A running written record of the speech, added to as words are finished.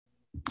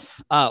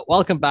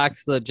Welcome back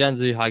to the Gen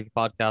Z Hockey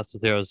Podcast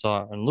with Heroes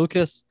and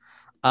Lucas.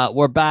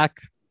 We're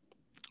back.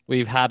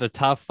 We've had a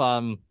tough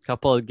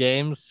couple of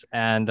games,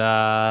 and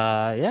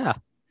I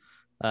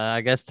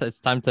guess it's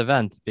time to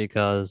vent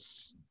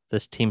because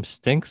this team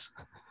stinks.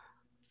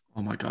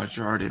 Oh my gosh,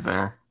 you're already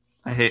there.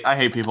 I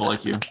hate people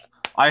like you.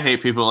 I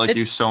hate people like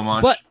you It's so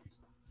much.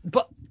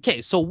 but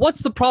okay. So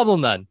what's the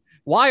problem then?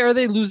 Why are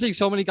they losing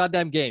so many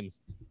goddamn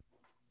games?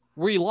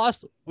 We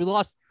lost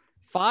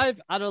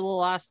 5 out of the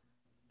last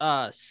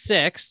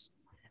 6,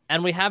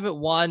 and we haven't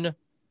won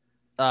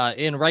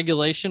in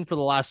regulation for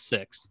the last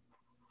 6.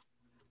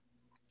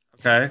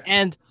 Okay.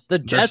 And the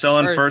They're Jets still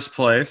in are first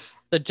place.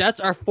 the Jets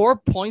are 4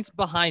 points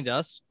behind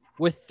us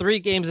with 3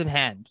 games in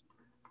hand.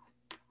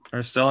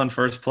 They're still in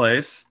first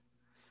place.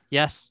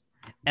 Yes,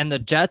 and the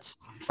Jets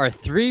are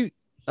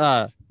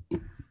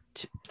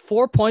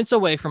 4 points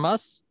away from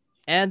us,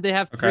 and they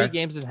have 3 Okay.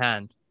 games in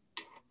hand.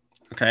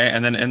 Okay,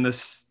 and then in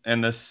this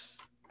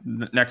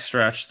next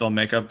stretch, they'll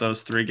make up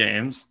those 3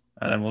 games,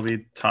 and then we'll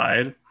be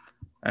tied.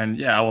 And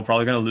yeah, we're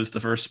probably gonna lose the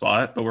first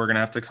spot, but we're gonna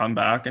have to come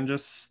back and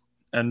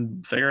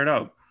figure it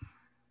out.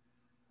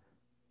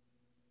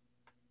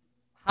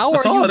 How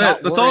That's are all you it is.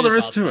 not That's all worried there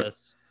is about to it.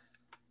 this?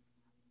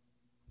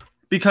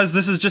 Because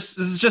this is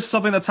just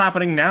something that's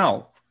happening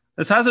now.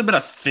 This hasn't been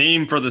a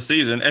theme for the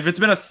season. If it's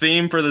been a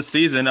theme for the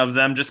season of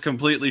them just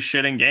completely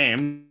shitting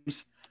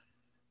games,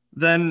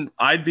 then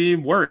I'd be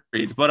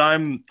worried, but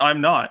I'm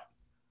not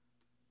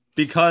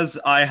because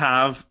I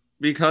have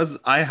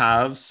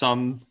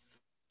some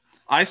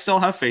I still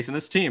have faith in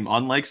this team,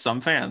 unlike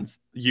some fans,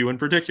 you in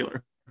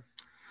particular. I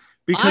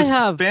Because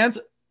have fans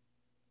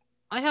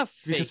I have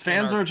because faith in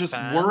fans our are just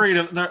worried.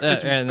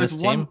 fans in It's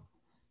this team.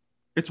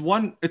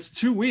 it's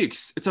 2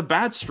 weeks. It's a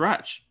bad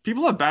stretch.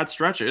 People have bad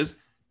stretches.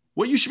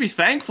 What you should be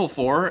thankful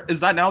for is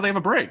that now they have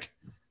a break.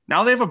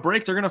 Now they have a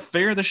break. They're gonna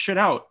figure this shit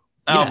out.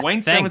 Yeah,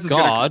 Wayne thank Simmons is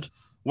gonna God.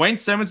 Wayne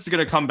Simmons is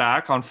gonna come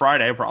back on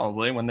Friday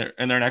probably when they're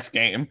in their next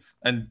game,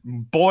 and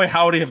boy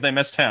howdy have they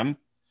missed him.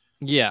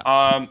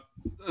 Yeah.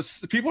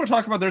 People are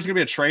talking about there's gonna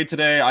be a trade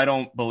today. I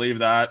don't believe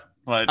that,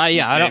 but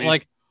Yeah,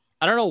 maybe.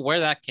 I don't know where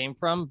that came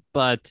from,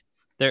 but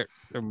there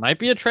might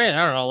be a trade.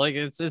 I don't know. Like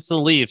it's the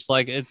Leafs.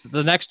 Like it's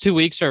the next 2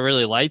 weeks are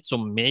really light, so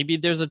maybe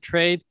there's a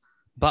trade,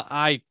 but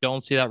I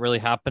don't see that really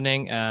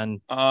happening,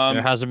 and there Um,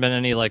 hasn't been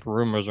any like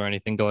rumors or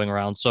anything going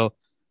around. So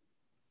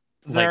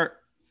like they're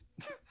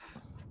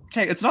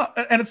okay. It's not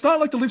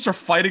like the Leafs are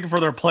fighting for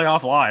their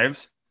playoff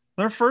lives.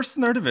 They're first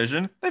in their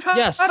division.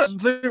 yes,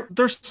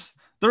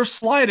 They're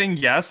sliding,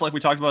 yes, like we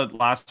talked about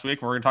last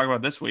week. We're gonna talk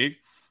about this week,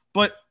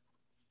 but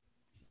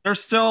they're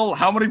still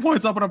how many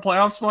points up on a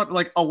playoff spot?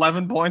 Like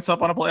 11 points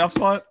up on a playoff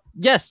spot.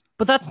 yes,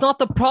 but that's not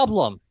the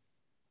problem.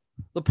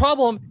 The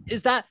problem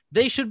is that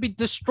they should be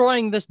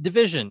destroying this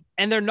division,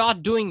 and they're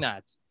not doing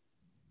that.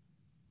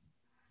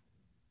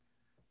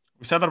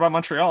 We said that about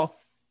Montreal.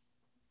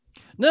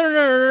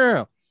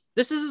 No.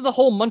 This isn't the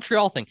whole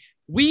Montreal thing.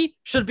 We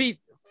should be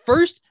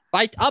first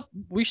by up.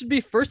 We should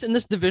be first in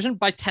this division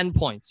by 10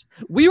 points.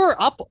 We were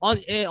up on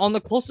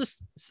the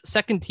closest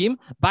second team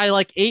by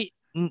like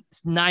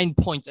 8-9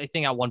 points, I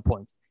think, at one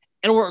point,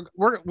 and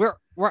we're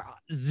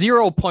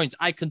 0 points.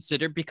 I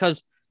consider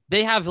because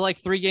they have like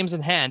 3 games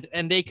in hand,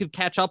 and they could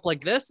catch up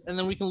like this, and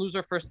then we can lose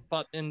our first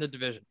spot in the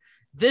division.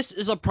 This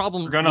is a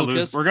problem, We're gonna Lucas.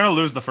 lose. We're gonna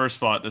lose the first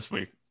spot this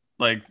week.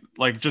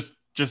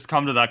 Just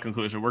come to that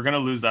conclusion. We're gonna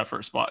lose that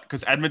first spot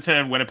because Edmonton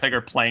and Winnipeg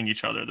are playing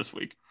each other this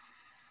week.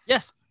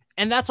 Yes,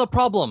 and that's a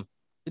problem.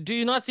 Do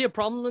you not see a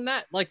problem in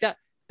that? Like that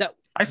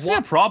I see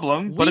a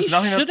problem, but we it's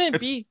nothing shouldn't that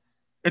be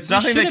it's we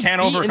nothing they shouldn't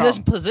can't be in this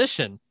overcome.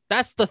 position.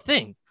 That's the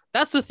thing.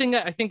 That's the thing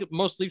that I think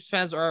most Leafs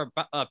fans are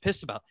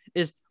pissed about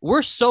is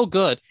we're so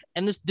good,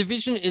 and this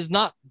division is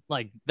not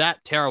like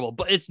that terrible,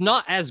 but it's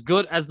not as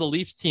good as the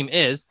Leafs team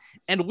is,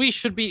 and we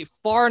should be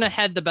far and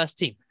ahead the best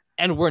team,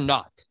 and we're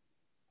not.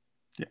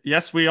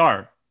 Yes, we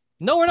are.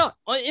 No, we're not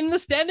in the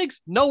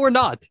standings. No, we're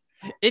not.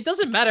 It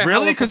doesn't matter how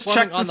Really? we're Because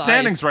performing check the on the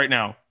standings ice. right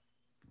now.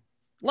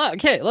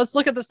 Okay, let's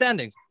look at the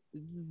standings.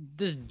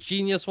 This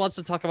genius wants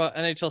to talk about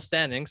NHL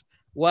standings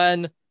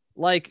when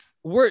like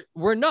we're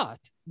not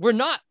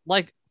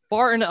like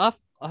far enough.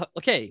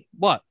 Okay,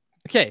 what?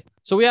 Okay,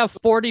 so we have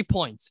 40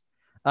 points.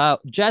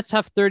 Jets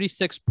have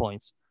 36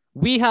 points.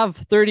 We have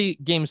 30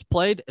 games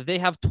played. They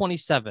have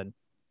 27.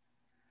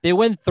 They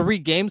win 3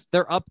 games.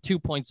 They're up 2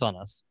 points on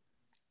us.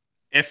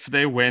 If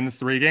they win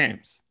 3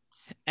 games.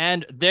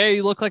 And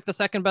they look like the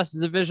second best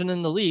division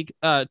in the league,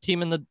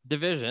 team in the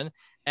division,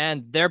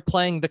 and they're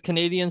playing the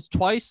Canadians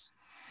twice,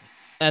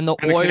 and the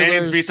And the Oilers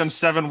Canadians beat them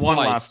 7-1 twice.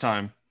 last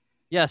time.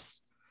 Yes,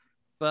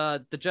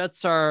 but the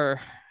Jets are,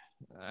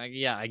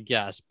 yeah, I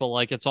guess, but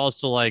like it's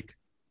also like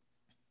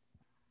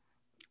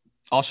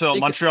Also, they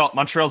could,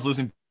 Montreal's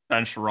losing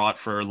bench rot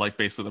for like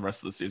basically the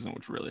rest of the season,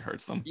 which really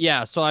hurts them.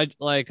 yeah. So I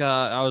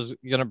was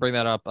gonna bring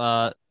that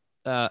up.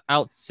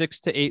 Out 6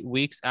 to 8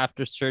 weeks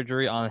after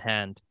surgery on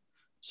hand,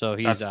 so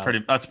he's out.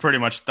 That's pretty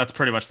much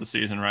the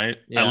season, right?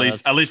 Yeah,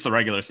 At least the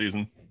regular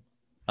season.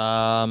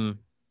 um,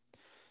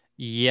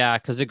 yeah,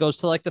 because it goes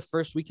to like the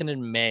first weekend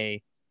in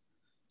May.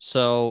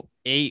 So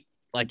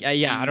Like,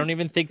 yeah, I don't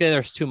even think that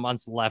there's 2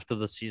 months left of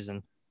the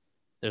season.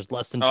 There's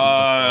less than 2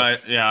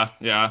 months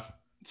left. Yeah.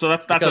 So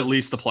that's at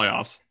least the Because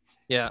playoffs.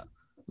 yeah,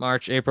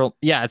 March, April.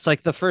 Yeah, it's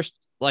like the first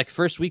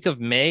week of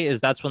May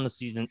that's when the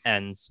season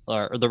ends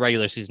or the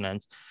regular season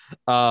ends.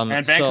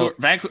 And So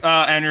Vancouver,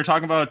 and you're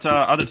talking about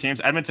other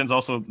teams. Edmonton's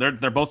also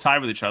they're both tied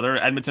with each other.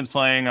 Edmonton's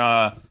playing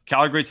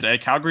Calgary today.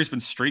 Calgary's been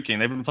streaking.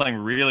 They've been playing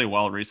really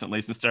well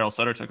recently since Daryl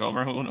Sutter took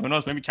over. Who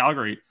knows? Maybe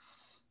Calgary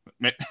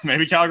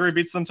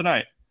beats them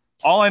tonight.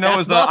 All I know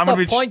that's is that not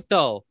the point,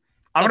 though.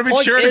 I'm The going to be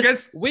point cheering is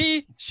against.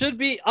 We should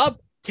be up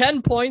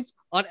 10 points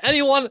on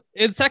anyone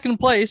in second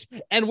place,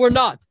 and we're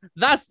not.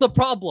 That's the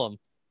problem.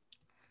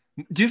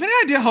 Do you have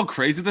any idea how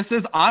crazy this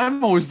is?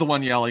 I'm always the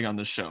one yelling on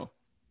this show.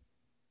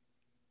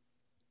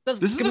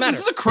 This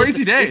is a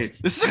crazy day.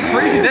 This is a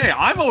crazy day.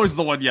 I'm always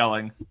the one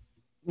yelling.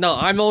 No,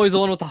 I'm always the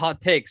one with the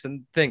hot takes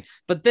and thing.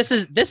 But this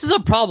is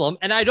a problem,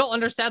 and I don't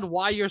understand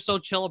why you're so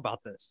chill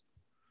about this.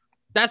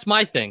 That's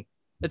my thing.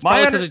 It's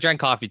probably because I drank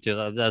coffee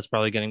too. That's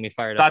probably getting me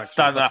fired up.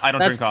 I don't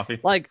drink coffee.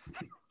 Like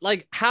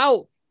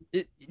how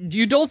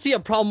you don't see a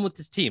problem with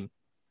this team?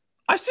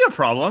 I see a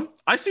problem.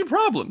 I see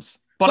problems,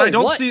 but I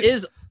don't see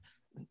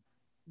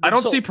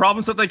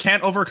problems that they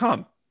can't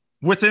overcome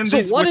within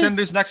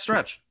this next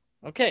stretch.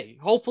 Okay,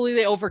 hopefully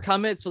they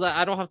overcome it so that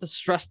I don't have to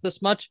stress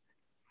this much.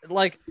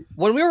 Like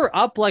when we were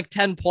up like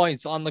 10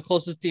 points on the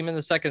closest team in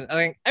the second, I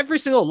think every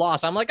single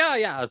loss, I'm like, oh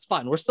yeah, it's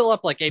fine. We're still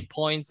up like 8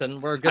 points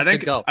and we're good to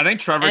go. I think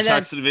Trevor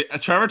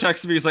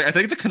texted me. He's like, I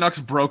think the Canucks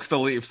broke the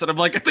Leafs, and I'm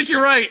like, I think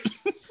you're right.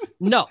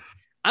 No,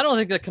 I don't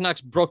think the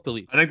Canucks broke the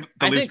Leafs. I think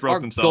the Leafs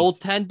broke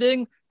themselves.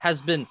 Goaltending has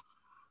been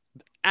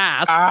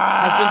has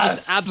been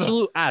just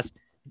absolute ass.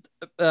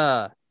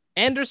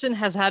 Anderson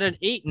has had an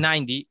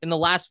 890 in the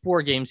last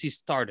 4 games he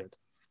started.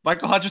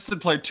 Michael Hutchinson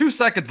played 2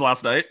 seconds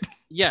last night.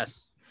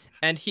 Yes.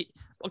 And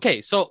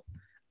so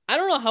I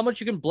don't know how much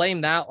you can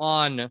blame that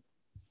on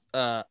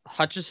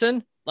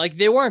Hutchison. Like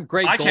they weren't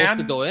great goals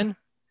to go in,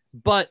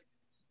 but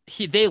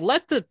they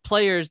let the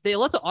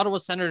Ottawa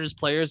Senators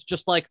players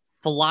just like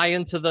fly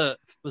into the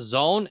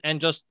zone and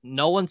just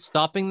no one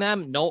stopping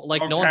them.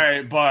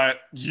 Okay,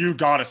 but you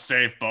gotta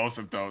save both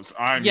of those.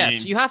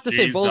 Yes, you have to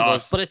save both of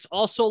those, but it's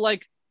also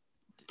like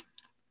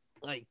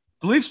the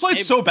Leafs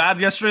played so bad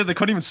yesterday they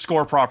couldn't even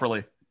score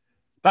properly.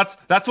 That's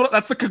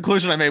the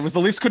conclusion I made was the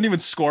Leafs couldn't even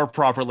score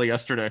properly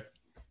yesterday.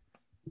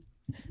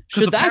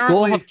 Should that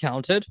goal have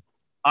counted?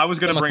 I was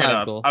gonna bring it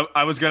up.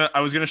 I was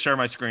gonna share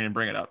my screen and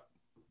bring it up.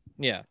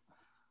 Yeah.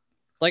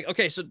 Like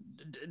okay, so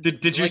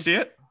did you see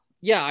it?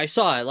 Yeah, I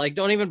saw it. Like,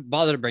 don't even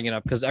bother to bring it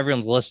up because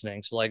everyone's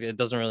listening, so like it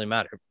doesn't really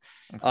matter.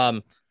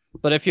 Okay.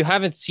 But if you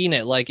haven't seen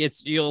it, like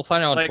you'll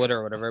find it on Twitter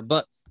or whatever.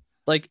 But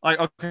okay,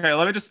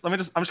 I'm just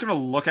gonna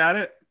look at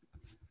it.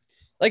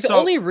 Like the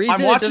only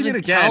reason it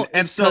doesn't count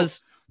is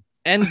because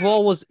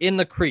Engvall was in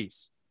the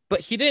crease,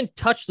 but he didn't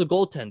touch the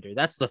goaltender.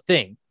 That's the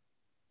thing.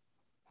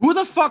 Who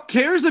the fuck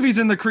cares if he's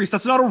in the crease?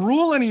 That's not a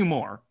rule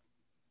anymore.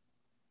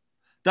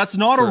 That's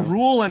not a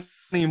rule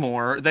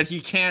anymore that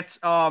he can't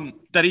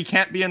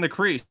be in the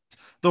crease.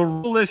 The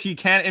rule is he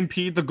can't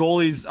impede the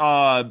goalie's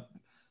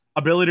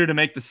ability to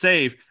make the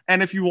save.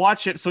 And if you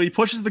watch it, so he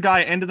pushes the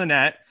guy into the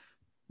net,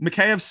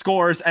 Mikheyev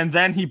scores, and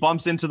then he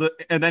bumps into the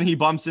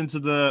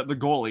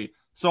goalie.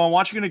 So I'm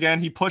watching it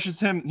again. He pushes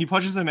him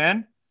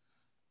in.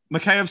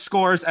 Mikheyev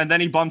scores, and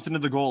then he bumps into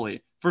the goalie.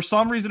 For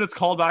some reason, it's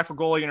called back for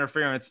goalie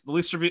interference. The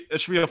Leafs should be a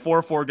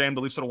 4-4 game.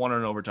 The Leafs should have won it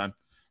in overtime.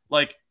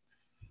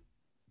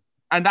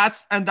 And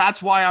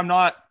that's why I'm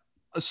not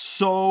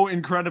so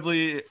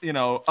incredibly,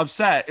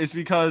 upset, is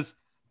because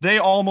they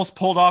almost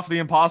pulled off the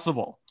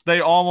impossible.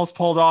 They almost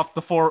pulled off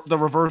the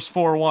reverse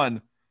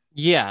 4-1.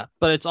 Yeah,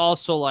 but it's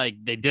also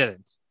like they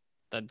didn't.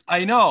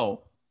 I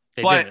know,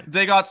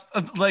 they got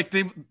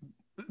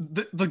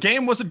the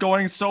game wasn't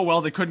going so well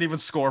they couldn't even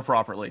score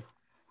properly.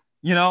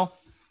 And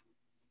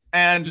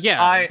and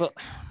the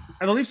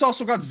Leafs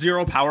also got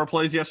 0 power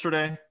plays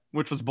yesterday,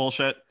 which was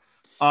bullshit.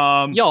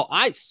 Some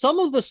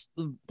of the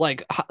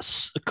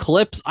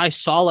clips I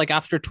saw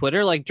after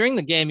Twitter, during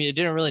the game, you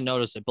didn't really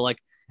notice it, but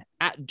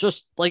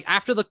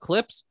after the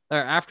clips or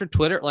after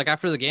Twitter,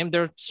 after the game,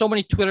 there are so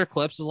many Twitter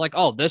clips is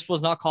oh, this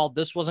was not called,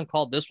 this wasn't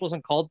called, this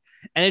wasn't called,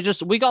 and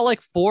we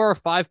got 4 or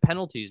 5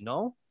 penalties,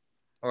 no?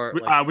 Or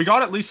we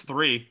got at least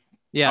 3.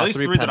 Yeah, at least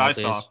 3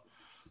 penalties. that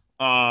I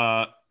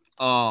saw.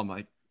 Oh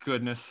my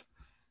goodness.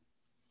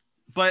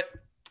 But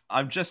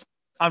I'm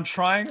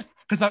trying,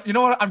 because you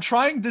know what? I'm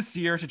trying this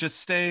year to just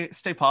stay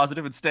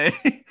positive and stay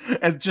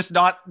and just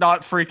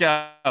not freak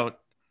out,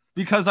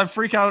 because I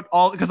freak out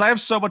because I have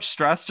so much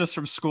stress just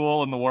from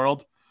school and the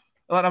world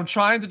that I'm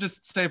trying to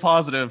just stay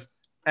positive.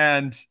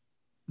 And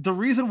the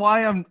reason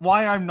why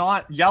I'm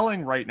not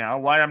yelling right now,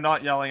 why I'm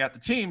not yelling at the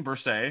team per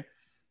se,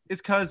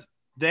 is because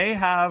they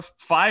have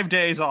 5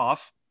 days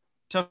off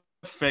to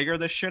figure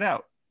this shit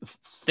out.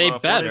 They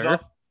better.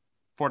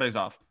 4 days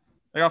off.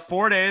 They got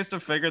 4 days to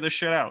figure this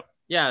shit out.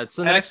 Yeah, it's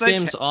the next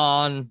game's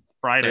on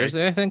Friday.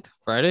 Thursday, I think.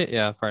 Friday?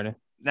 Yeah, Friday.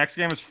 Next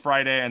game is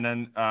Friday, and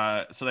then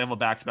so they have a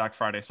back-to-back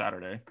Friday,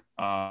 Saturday.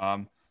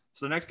 So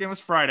the next game is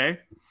Friday,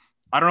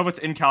 I don't know if it's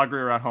in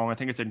Calgary or at home. I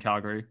think it's in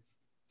Calgary.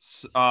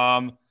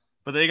 But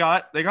they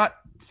got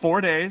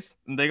 4 days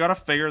and they got to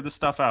figure this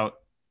stuff out.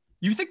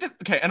 You think that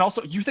okay? And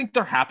also, you think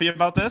they're happy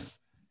about this?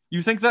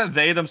 You think that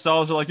they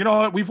themselves are like, you know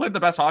what? We played the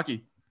best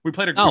hockey. We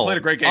played a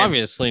great game.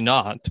 Obviously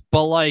not.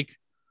 But like,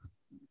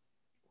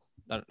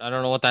 I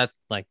don't know what that's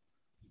like.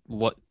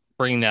 What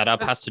bringing that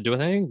up has to do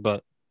with anything,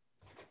 but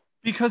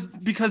because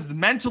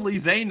mentally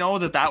they know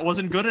that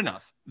wasn't good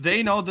enough.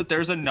 They know that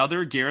there's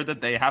another gear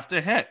that they have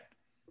to hit.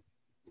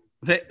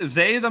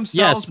 They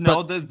themselves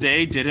know that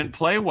they didn't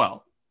play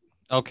well.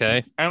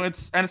 Okay. And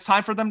it's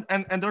time for them,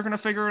 and they're going to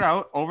figure it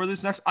out over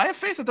this next. I have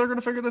faith that they're going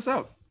to figure this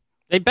out.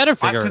 They better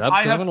figure it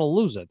out because I'm going to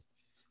lose it.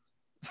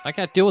 I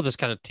can't deal with this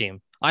kind of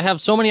team. I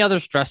have so many other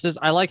stresses.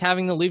 I like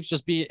having the Leafs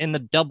just be in the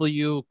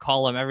W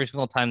column every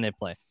single time they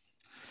play.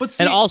 But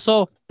and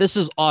also, this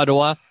is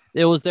Ottawa.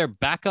 It was their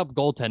backup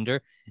goaltender.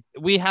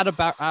 We had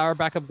our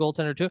backup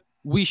goaltender too.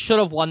 We should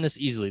have won this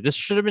easily. This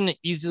should have been an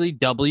easily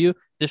W.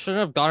 This shouldn't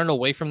have gotten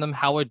away from them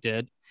how it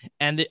did.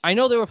 And I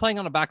know they were playing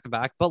on a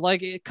back-to-back, but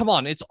like, come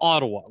on, it's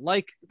Ottawa.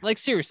 Like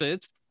seriously,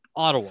 it's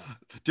Ottawa.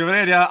 Do you have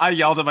any idea? I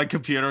yelled at my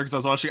computer because I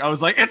was watching. I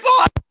was like, "It's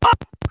Ottawa!"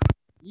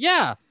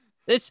 Yeah,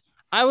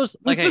 I was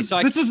like, these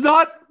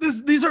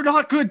are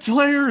not good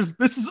players.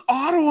 This is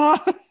Ottawa.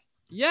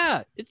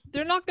 Yeah,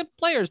 they're not good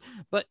players,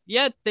 but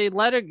yet they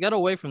let it get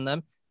away from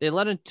them. They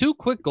let in 2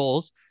 quick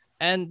goals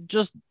and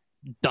just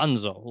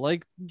donezo,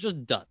 like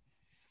just done.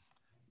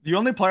 The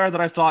only player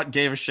that I thought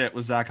gave a shit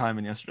was Zach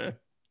Hyman yesterday.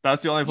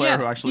 That's the only player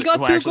who actually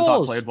thought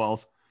played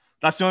well.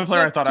 That's the only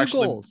player I thought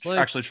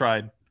actually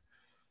tried.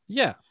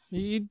 Yeah.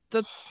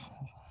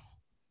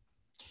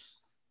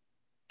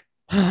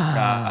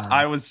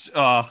 I was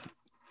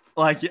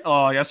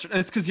yesterday.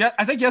 It's because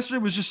I think yesterday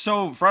was just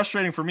so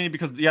frustrating for me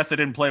because yes, they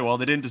didn't play well.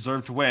 They didn't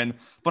deserve to win.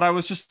 But I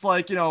was just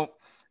like,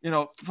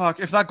 fuck,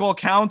 if that goal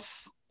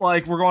counts,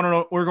 like we're going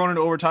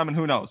into overtime and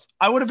who knows?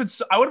 I would have been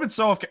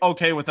so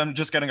okay with them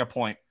just getting a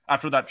point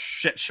after that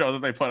shit show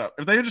that they put up.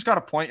 If they just got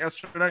a point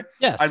yesterday,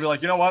 yes, I'd be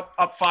like, you know what,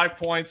 up 5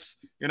 points.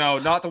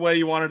 Not the way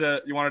you wanted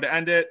to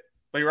end it,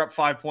 but you're up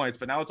 5 points.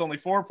 But now it's only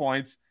 4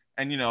 points,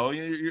 and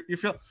you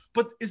feel.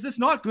 But is this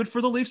not good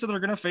for the Leafs that they're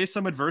going to face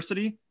some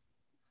adversity?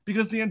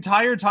 Because the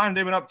entire time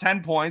they've been up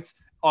 10 points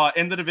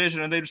in the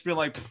division, and they just be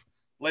like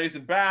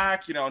lazing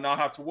back, not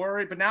have to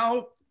worry. But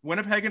now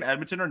Winnipeg and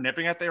Edmonton are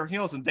nipping at their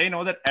heels, and they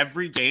know that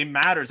every game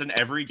matters and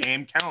every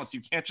game counts.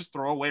 You can't just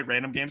throw away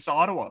random games to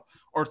Ottawa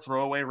or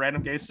throw away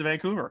random games to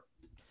Vancouver.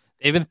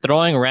 They've been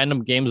throwing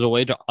random games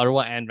away to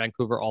Ottawa and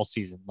Vancouver all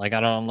season.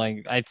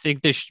 I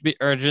think they should be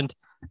urgent.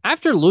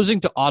 After losing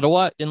to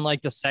Ottawa in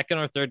like the second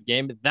or third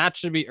game, that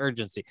should be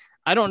urgency.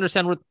 I don't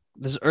understand where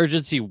this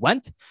urgency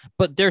went,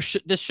 but this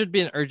should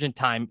be an urgent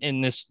time in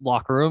this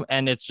locker room,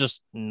 and it's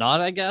just not,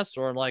 I guess,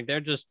 or like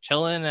they're just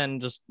chilling and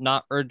just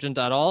not urgent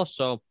at all.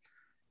 So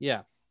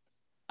yeah,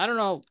 I don't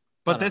know.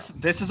 But this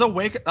is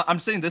a I'm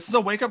saying this is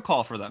a wake-up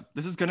call for them.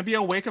 This is going to be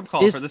a wake-up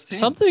call for this team.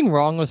 Something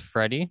wrong with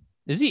Freddie?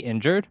 Is he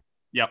injured?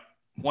 Yep.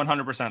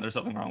 100% there's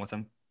something wrong with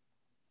him.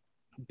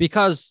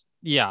 Because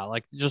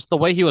like just the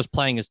way he was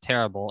playing is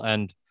terrible.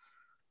 And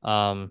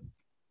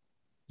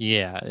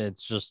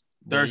it's just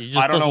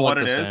I don't know what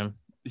it is.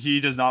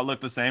 He does not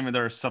look the same, and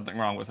there's something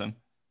wrong with him.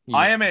 Yeah.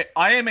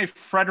 I am a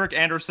Frederik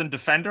Andersen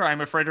defender.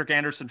 I'm a Frederik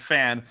Andersen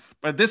fan,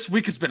 but this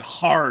week has been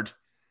hard.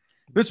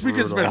 This week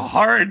has been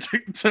hard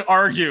to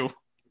argue.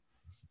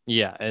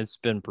 Yeah, it's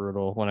been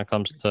brutal when it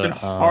comes to. It's been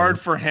hard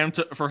for him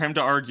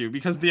to argue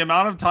because the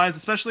amount of times,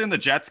 especially in the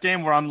Jets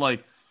game, where I'm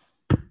like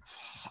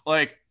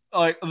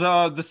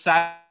the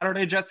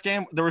Saturday Jets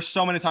game, there were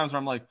so many times where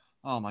I'm like,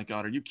 oh my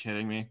god, are you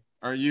kidding me?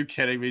 Are you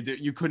kidding me, dude?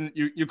 You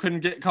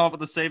couldn't come up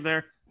with a save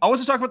there. I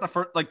wasn't talking about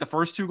the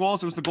first 2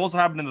 goals. It was the goals that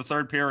happened in the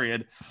third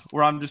period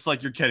where I'm just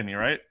like, you're kidding me,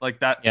 right? Like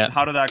that. Yeah.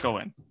 How did that go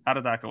in?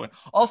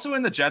 Also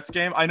in the Jets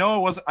game, I know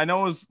it was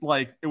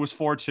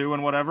 4-2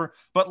 and whatever,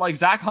 but like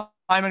Zach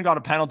Hyman got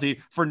a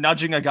penalty for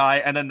nudging a guy,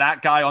 and then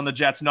that guy on the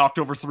Jets knocked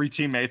over 3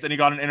 teammates, and he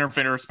got an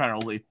interference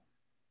penalty.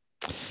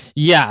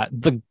 Yeah,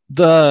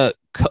 the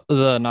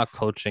not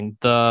coaching,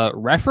 the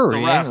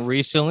refereeing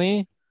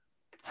recently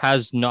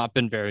has not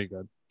been very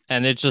good.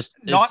 And it's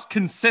not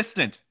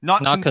consistent.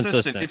 Not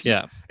consistent. If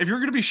you're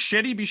going to be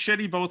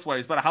shitty both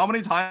ways. But how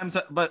many times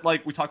but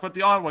like we talked about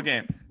the Ottawa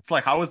game. It's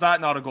like, how is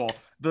that not a goal?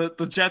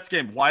 The Jets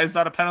game, why is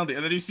that a penalty?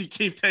 And then you see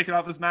Keith taking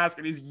off his mask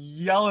and he's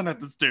yelling at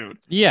this dude.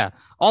 Yeah.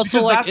 Also,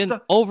 because like in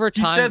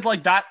overtime. He said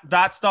like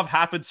that stuff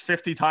happens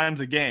 50 times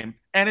a game.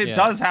 And it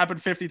does happen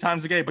 50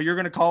 times a game. But you're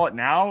going to call it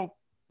now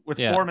with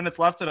 4 minutes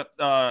left in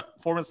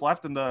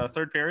the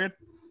third period?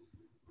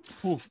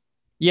 Oof.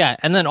 Yeah,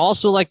 and then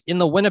also like in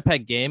the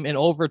Winnipeg game in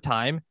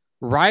overtime,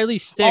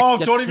 Riley's stick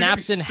gets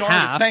snapped in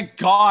half. Thank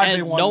God,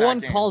 and no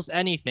one calls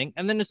anything.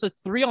 And then it's a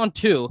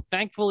 3-on-2.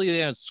 Thankfully, they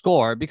didn't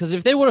score because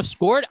if they would have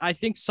scored, I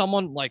think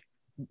someone like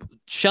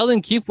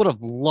Sheldon Keefe would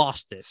have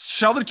lost it.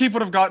 Sheldon Keefe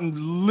would have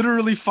gotten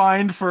literally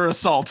fined for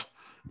assault.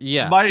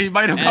 Yeah, might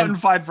have gotten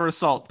fined for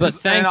assault. But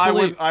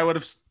thankfully, I would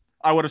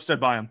have stood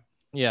by him.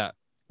 Yeah,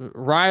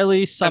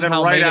 Riley somehow and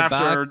then made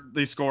after it back.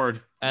 they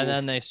scored, and Oof.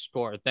 then they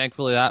scored.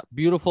 Thankfully, that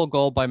beautiful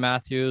goal by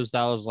Matthews.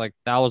 That was And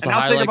the now think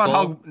highlight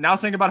about goal.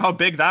 think about how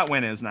big that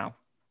win is now.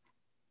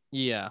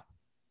 Yeah,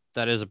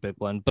 that is a big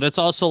one. But it's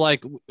also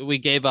like we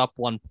gave up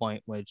 1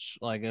 point, which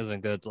like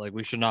isn't good. Like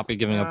we should not be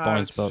giving up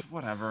points, but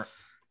Whatever.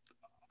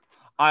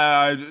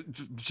 I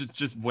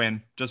just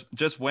win,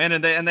 just win,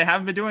 and they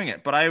haven't been doing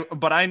it. But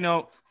I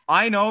know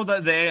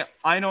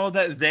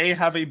that they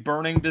have a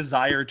burning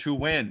desire to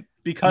win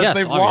because yes,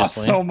 they've lost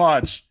obviously. so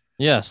much.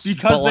 Yes,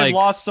 Because but they've like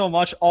lost so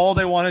much, all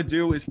they want to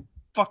do is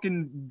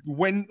fucking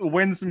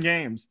win some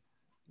games.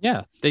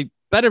 yeah, they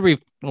better be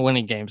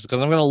winning games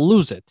because I'm gonna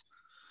lose it.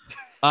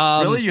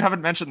 Really, you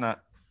haven't mentioned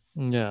that.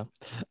 Yeah.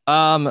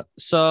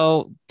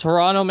 So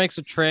Toronto makes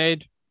a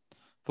trade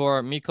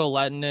for Mikko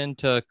Lehtinen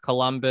to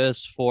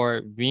Columbus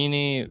for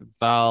Vini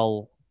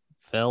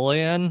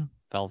Valvalian,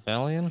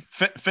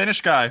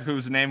 Finnish guy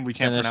whose name we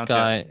can't Finnish pronounce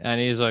guy, yet.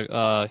 and he's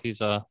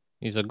a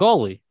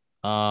goalie.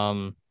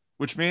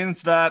 Which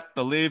means that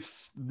the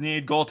Leafs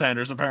need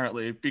goaltenders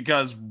apparently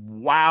because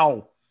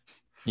wow.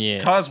 Yeah.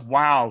 Because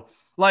wow.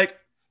 Like,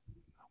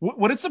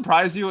 would it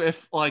surprise you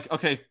if like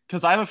okay?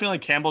 Because I have a feeling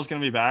Campbell's going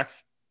to be back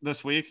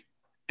this week.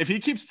 If he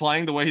keeps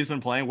playing the way he's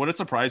been playing, would it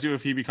surprise you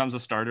if he becomes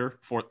a starter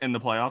in the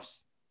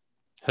playoffs?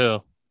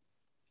 Who?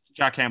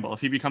 Jack Campbell.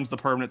 If he becomes the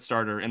permanent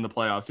starter in the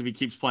playoffs, if he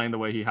keeps playing the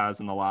way he has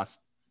in the last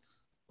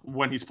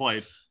when he's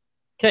played.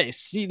 Okay,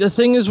 see the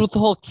thing is with the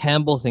whole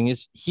Campbell thing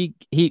is he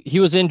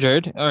was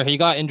injured or he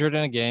got injured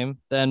in a game,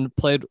 then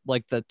played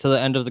like to the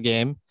end of the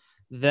game,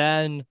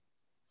 then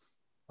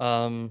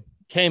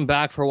came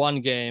back for one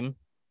game.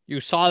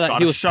 You saw that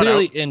he was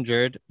clearly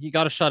injured. He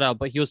got a shutout,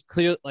 but he was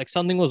clear like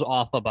something was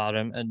off about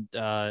him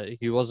and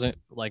he wasn't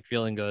like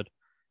feeling good.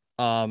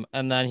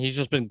 And then he's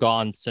just been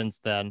gone since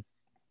then.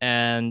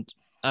 And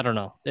I don't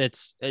know.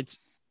 It's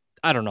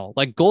I don't know.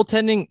 Like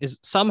goaltending is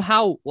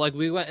somehow like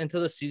we went into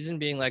the season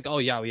being like, oh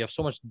yeah, we have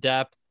so much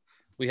depth.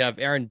 We have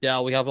Aaron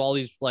Dell. We have all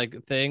these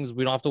like things.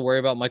 We don't have to worry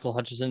about Michael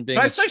Hutchinson being.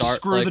 Can I say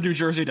screw the New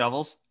Jersey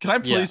Devils? Can I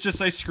please just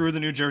say screw the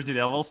New Jersey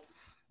Devils?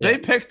 They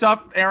picked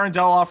up Aaron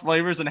Dell off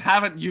waivers and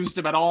haven't used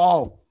him at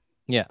all.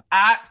 Yeah.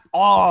 At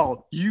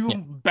all. You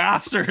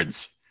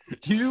bastards.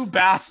 You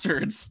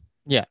bastards.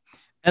 Yeah.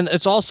 And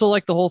it's also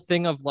like the whole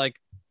thing of like,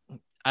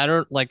 I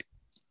don't like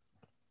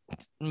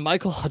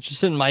Michael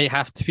Hutchinson might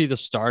have to be the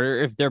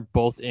starter if they're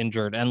both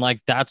injured. And like,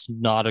 that's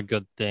not a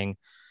good thing.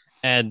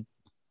 And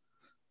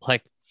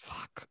like,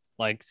 fuck,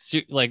 like,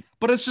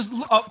 but it's just,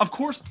 of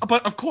course,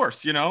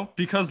 you know,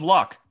 because the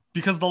luck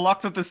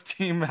that this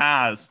team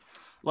has,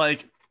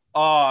 like,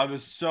 I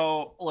was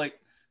so like,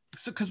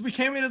 because we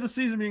came into the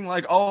season being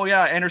like, oh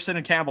yeah, Anderson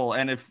and Campbell,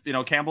 and if you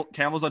know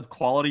Campbell's a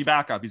quality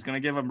backup, he's gonna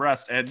give him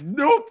rest, and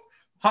nope,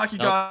 hockey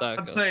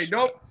gods say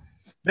nope,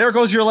 there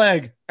goes your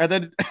leg, and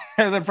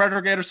then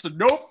Frederick Anderson,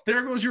 nope,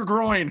 there goes your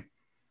groin,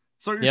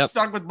 so you're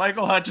stuck with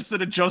Michael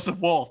Hutchinson and Joseph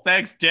Woll.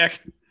 Thanks,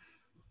 Dick.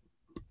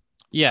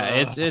 Yeah,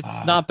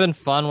 it's not been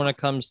fun when it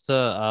comes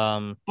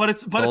to but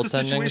it's a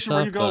situation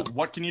where you go,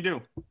 what can you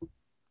do?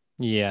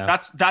 Yeah,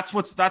 that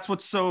was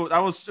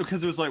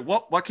because it was like,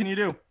 what can you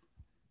do?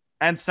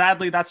 And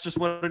sadly, that's just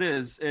what it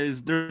is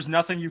there's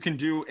nothing you can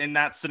do in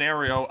that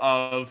scenario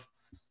of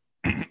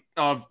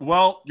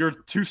well, your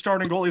two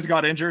starting goalies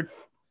got injured.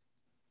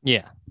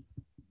 Yeah.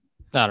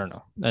 I don't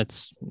know.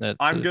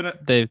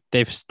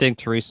 They've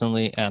stinked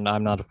recently and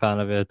I'm not a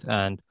fan of it.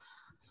 And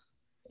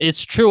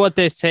it's true what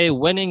they say,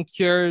 winning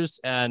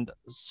cures and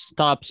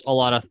stops a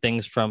lot of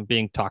things from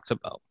being talked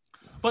about.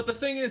 But the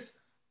thing is,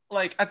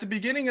 like at the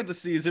beginning of the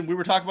season, we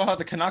were talking about how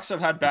the Canucks have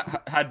had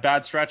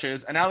bad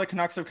stretches, and now the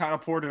Canucks have kind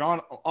of poured it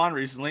on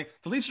recently.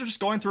 The Leafs are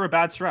just going through a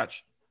bad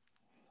stretch.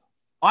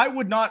 I've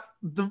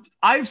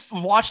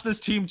watched this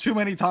team too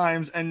many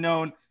times and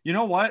known, you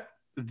know what?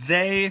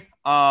 They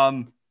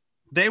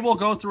will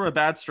go through a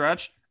bad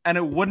stretch, and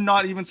it would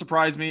not even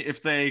surprise me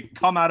if they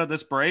come out of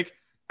this break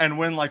and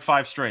win like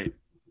 5 straight.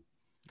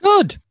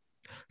 Good.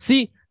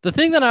 See, the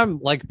thing that I'm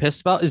like pissed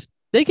about is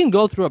they can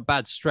go through a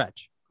bad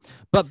stretch.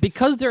 But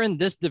because they're in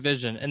this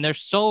division and they're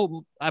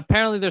so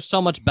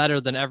much better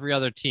than every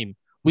other team,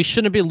 we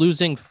shouldn't be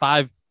losing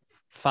five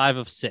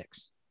of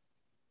 6.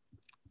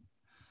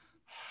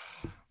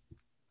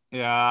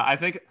 Yeah, I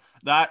think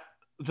that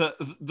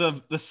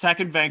the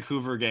second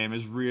Vancouver game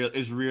is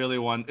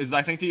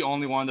I think the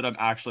only one that I'm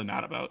actually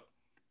mad about.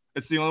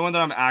 It's the only one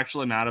that I'm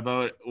actually mad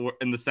about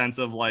in the sense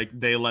of like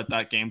they let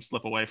that game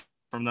slip away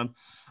from them.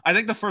 I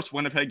think the first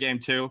Winnipeg game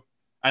too,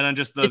 and then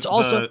just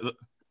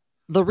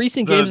the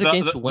recent games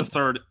against the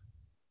third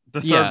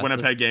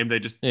Winnipeg game, they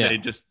just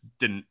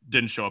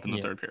didn't show up in the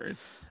third period.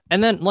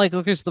 And then like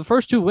okay, so the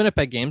first 2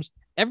 Winnipeg games,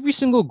 every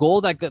single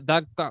goal that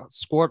got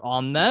scored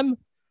on them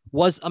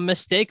was a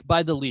mistake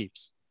by the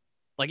Leafs.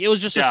 Like it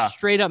was just a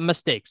straight up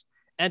mistakes.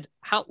 And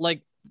how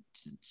like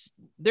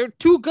they're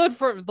too good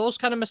for those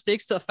kind of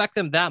mistakes to affect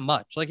them that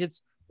much. Like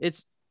it's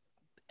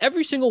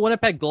every single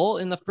Winnipeg goal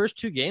in the first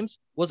 2 games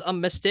was a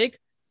mistake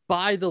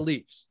by the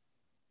Leafs.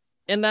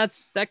 And that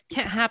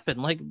can't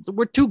happen. Like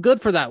we're too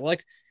good for that.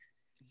 Like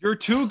You're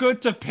too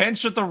good to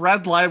pinch at the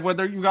red light when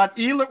you got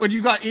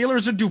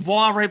Ehlers and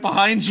Dubois right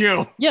behind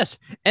you. Yes,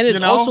 and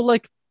it's also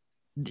like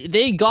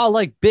they got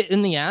like bit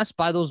in the ass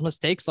by those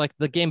mistakes like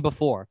the game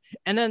before,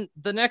 and then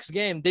the next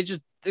game they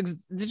just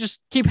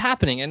keep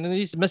happening, and then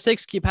these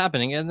mistakes keep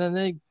happening, and then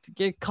they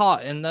get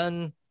caught, and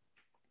then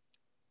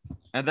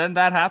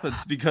that happens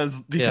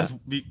because no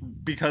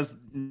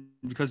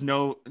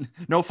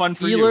fun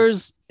for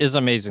Ehlers is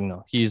amazing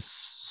though. His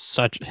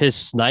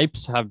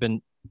snipes have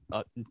been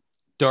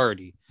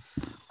dirty.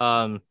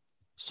 So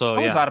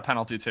how was that a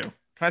penalty too? Can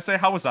I say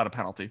how was that a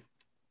penalty?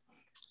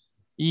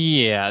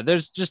 Yeah,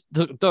 there's just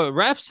the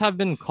refs have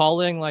been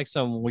calling like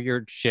some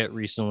weird shit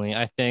recently.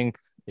 I think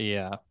we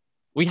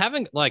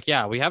haven't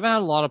had a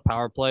lot of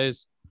power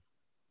plays,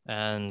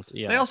 and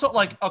they also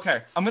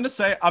okay. I'm gonna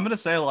say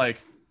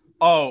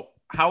oh,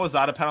 how was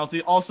that a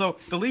penalty? Also,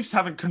 the Leafs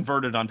haven't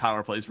converted on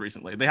power plays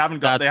recently. They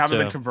haven't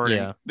been converting.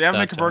 Yeah, they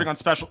haven't been converting on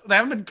special. They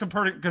haven't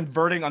been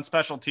converting on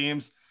special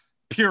teams.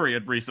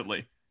 Period.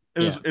 Recently,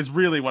 is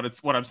really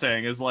what I'm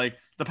saying is like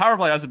the power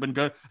play hasn't been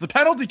good. The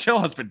penalty kill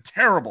has been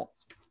terrible,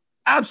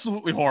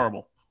 absolutely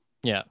horrible.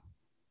 Yeah,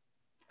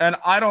 and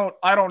I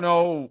don't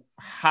know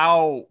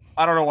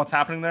what's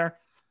happening there.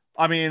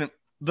 I mean,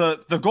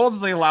 the goal that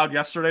they allowed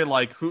yesterday,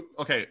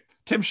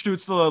 Tim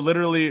Stützle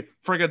literally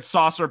friggin'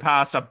 saucer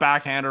passed a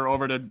backhander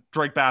over to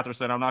Drake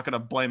Batherson. I'm not going to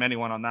blame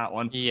anyone on that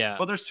one. Yeah.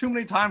 But there's too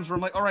many times where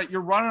I'm like, all right,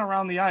 you're running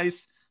around the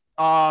ice,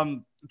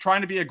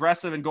 trying to be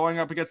aggressive and going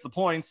up against the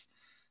points,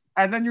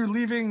 and then you're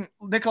leaving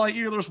Nikolai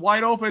Ehlers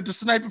wide open to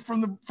snipe it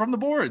from the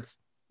boards.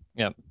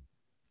 Yep.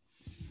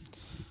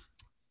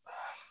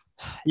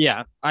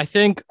 Yeah, I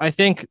think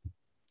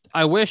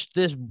I wish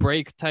this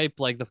break type,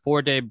 like the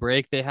 4-day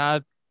break they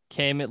had,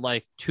 came at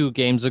like 2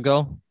 games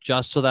ago,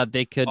 just so that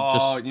they could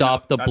just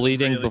stop the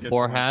bleeding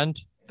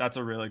beforehand. That's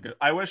a really good.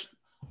 I wish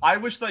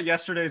that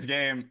yesterday's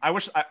game. I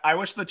wish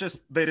that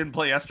just they didn't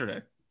play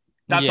yesterday.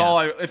 That's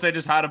all. If they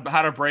just had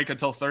a break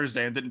until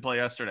Thursday and didn't play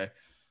yesterday,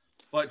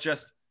 but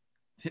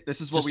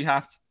this is what we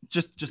have.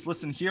 Just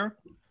listen here.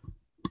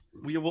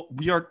 We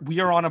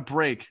are on a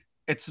break.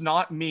 It's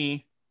not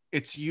me.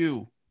 It's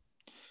you.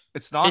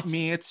 It's not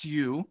me. It's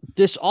you.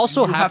 This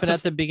also happened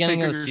at the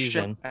beginning of the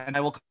season, and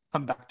I will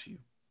come back to you.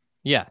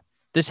 Yeah,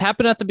 this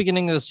happened at the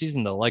beginning of the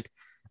season though. Like,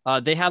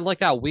 they had like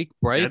that week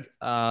break.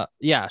 So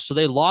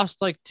they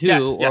lost like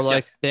 2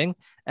 thing,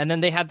 and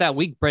then they had that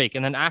week break,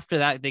 and then after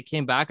that they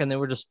came back and they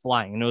were just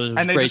flying, and it was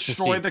great to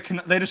see.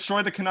 They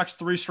destroyed the Canucks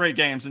 3 straight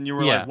games, and you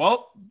were like,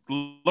 well,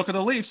 look at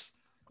the Leafs.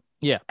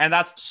 Yeah, and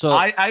that's so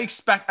I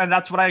expect, and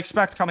that's what I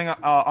expect coming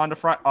onto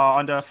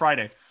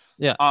Friday.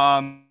 Yeah.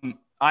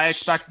 I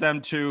expect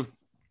them to.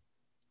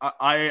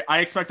 I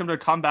expect them to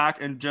come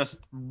back and just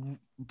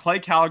play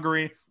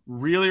Calgary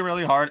really,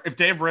 really hard. If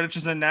Dave Rittich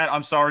is in net,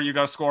 I'm sorry, you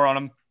got to score on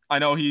him. I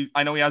know he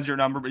has your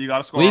number, but you got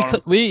to score on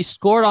him. We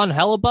scored on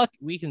Hellebuck.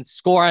 We can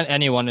score on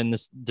anyone in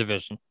this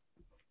division.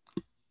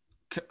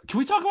 Can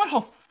we talk about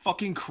how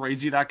fucking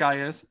crazy that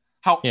guy is?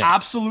 How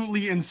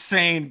absolutely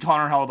insane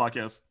Connor Hellebuck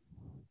is.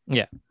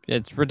 Yeah,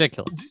 it's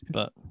ridiculous,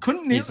 but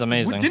he's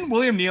amazing. Wouldn't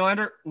William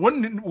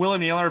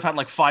Nylander have had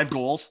like 5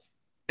 goals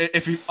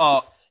if he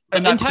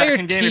an entire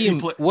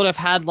team would have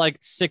had like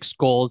 6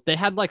 goals. They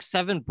had like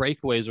 7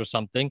 breakaways or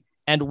something,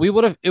 and it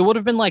would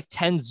have been like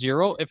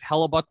 10-0 if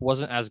Hellebuck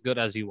wasn't as good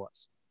as he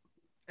was.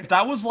 If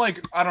that was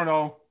like, I don't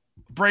know,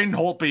 Braden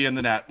Holtby in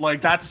the net,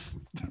 like that's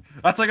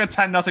like a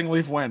 10-0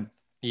 Leaf win.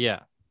 Yeah.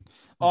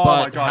 Oh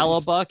but my God.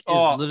 Hellebuck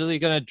is literally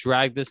going to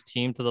drag this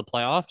team to the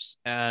playoffs,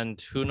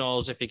 and who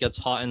knows if he gets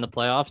hot in the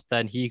playoffs,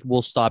 then he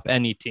will stop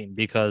any team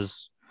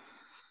because,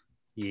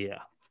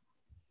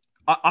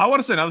 I want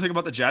to say another thing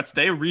about the Jets.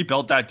 They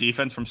rebuilt that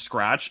defense from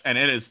scratch, and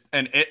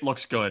it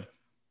looks good.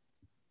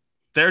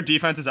 Their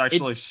defense is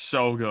actually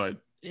so good.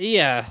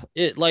 Yeah,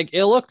 it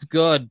looked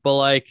good,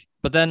 but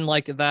then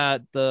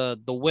the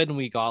win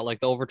we got,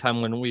 like the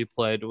overtime win we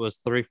played was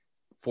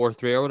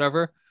 3-4-3 or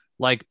whatever.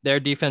 Like their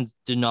defense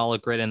did not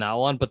look great in that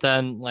one, but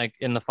then like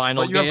in the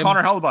final game, have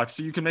Connor Hellebuck,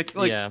 so you can make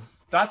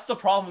That's the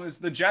problem is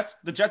the Jets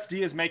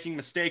D is making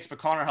mistakes, but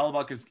Connor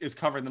Hellebuck is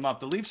covering them up.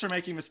 The Leafs are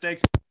making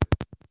mistakes,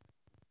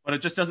 but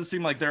it just doesn't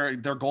seem like their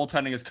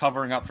goaltending is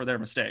covering up for their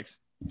mistakes.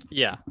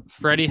 Yeah,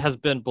 Freddie has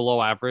been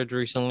below average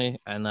recently,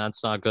 and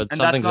that's not good.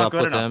 Something's up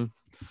with him.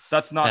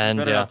 That's not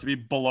good enough to be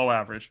below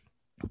average.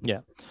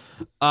 Yeah.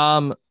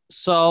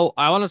 So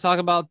I want to talk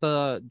about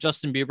the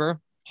Justin Bieber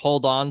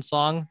 "Hold On"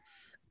 song.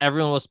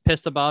 Everyone was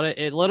pissed about it.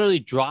 It literally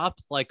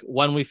dropped like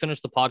when we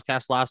finished the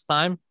podcast last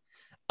time.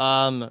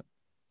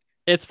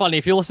 It's funny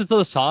if you listen to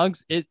the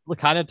songs, it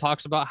kind of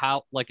talks about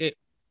how if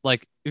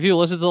you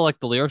listen to like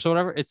the lyrics or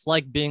whatever, it's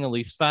like being a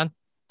Leafs fan.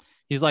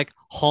 He's like,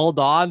 hold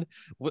on.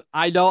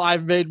 I know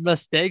I've made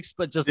mistakes,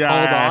 but just hold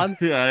on.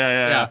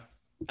 Yeah.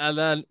 And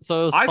then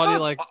so it was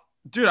funny.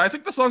 Dude, I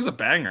think the song's a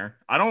banger.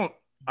 I don't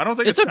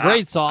think it's a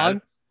great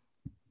song.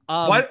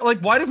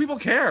 Why do people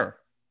care?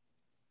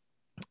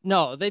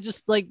 No, they're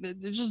just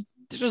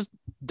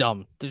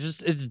dumb.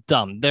 It's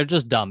dumb. They're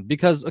just dumb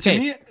because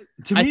okay.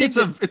 To me, it's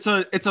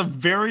a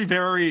very,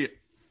 very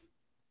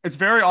it's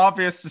very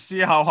obvious to see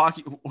how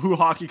who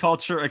hockey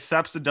culture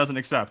accepts and doesn't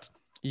accept.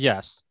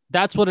 Yes,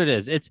 that's what it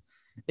is.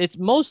 It's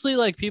mostly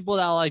like people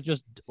that like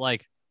just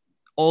like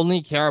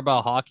only care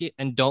about hockey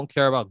and don't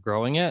care about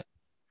growing it.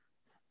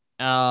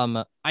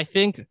 I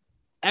think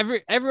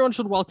everyone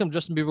should welcome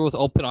Justin Bieber with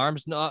open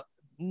arms.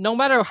 No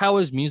matter how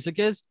his music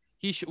is,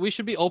 we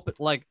should be open,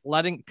 like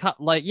letting cut,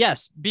 like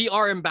yes, be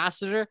our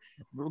ambassador,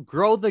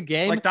 grow the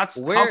game. Like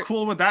how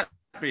cool would that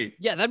be?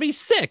 Yeah, that'd be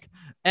sick.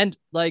 And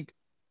like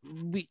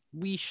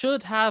we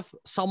should have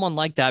someone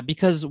like that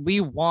because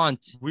we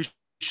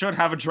should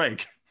have a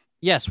Drake.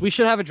 Yes, we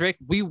should have a Drake.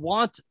 We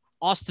want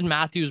Austin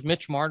Matthews,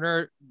 Mitch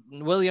Marner,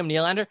 William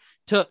Nylander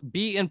to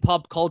be in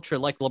pop culture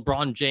like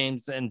LeBron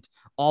James and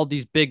all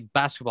these big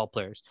basketball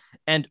players.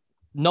 And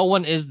no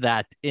one is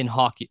that in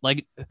hockey.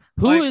 Like,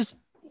 who is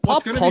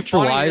pop culture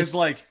wise?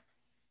 Like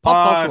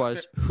pop culture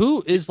wise,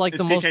 who is like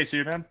the most? PK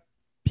Subban.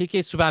 PK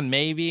Subban,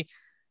 maybe.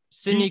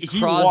 Sidney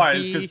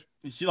Crosby.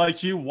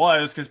 He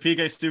was because PK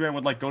Subban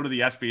would like go to the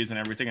ESPYs and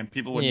everything, and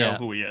people would know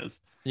who he is.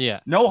 Yeah.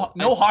 No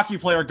hockey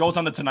player goes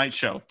on the Tonight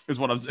Show is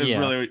what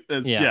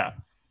yeah.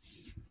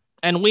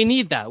 And we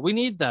need that. We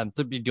need them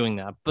to be doing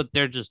that, but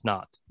they're just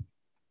not.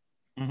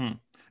 Mm-hmm.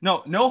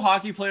 No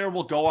hockey player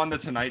will go on the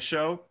Tonight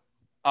Show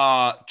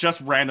just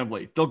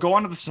randomly. They'll go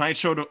on to the Tonight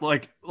Show to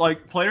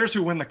like players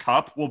who win the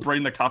cup will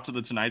bring the cup to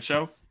the Tonight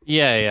Show.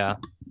 Yeah.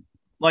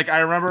 Like I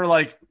remember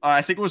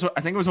I think it was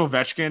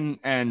Ovechkin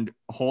and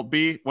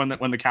Holtby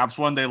when the Caps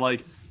won, they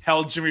like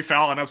held Jimmy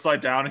Fallon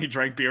upside down and he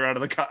drank beer out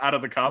of the cup.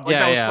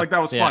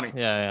 That was funny.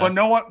 Yeah. But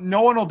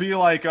no one will be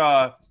like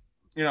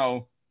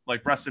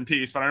like rest in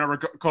peace. But I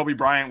remember Kobe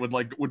Bryant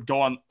would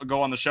go on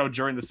the show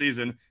during the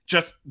season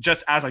just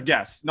as a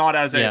guest, not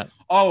as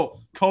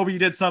Kobe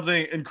did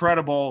something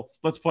incredible,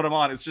 let's put him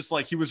on. It's just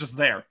like he was just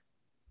there.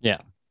 Yeah.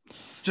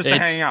 Just to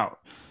hang out.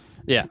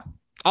 Yeah.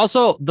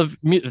 Also, the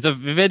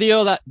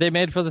video that they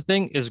made for the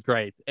thing is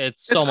great.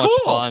 It's so much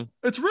fun.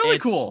 It's really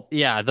cool.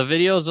 Yeah, the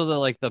videos of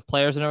the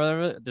players and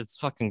everything. It's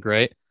fucking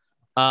great.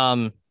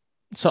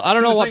 So I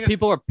don't know what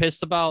people are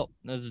pissed about.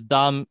 It's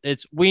dumb.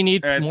 We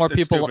need more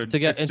people to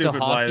get into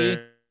hockey.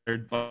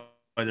 Why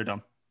they're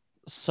dumb.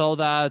 So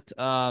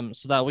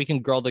that we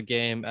can grow the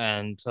game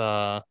and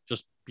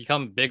just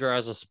become bigger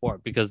as a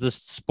sport, because this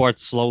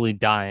sport's slowly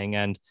dying,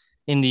 and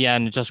in the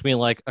end, it's just be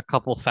like a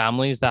couple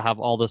families that have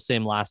all the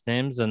same last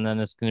names, and then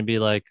it's gonna be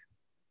like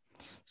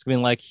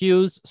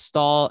Hughes,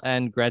 Stahl,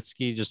 and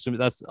Gretzky.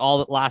 That's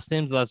all the last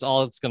names. That's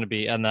all it's gonna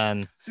be, and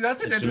then see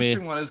that's an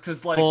interesting one, is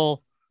because like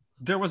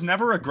there was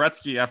never a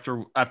Gretzky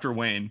after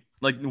Wayne.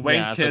 Like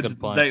Wayne's kids,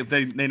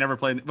 they never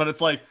played, but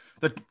it's like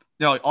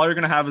all you're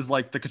gonna have is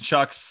like the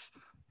Kachucks,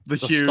 the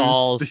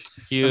Hughes,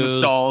 Hughes, the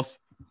Stalls.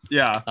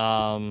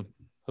 Yeah.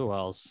 Who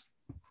else?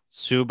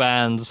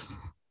 Subbans.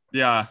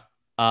 Yeah.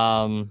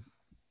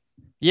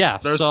 Yeah,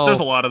 there's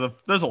a lot of them.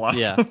 There's a lot.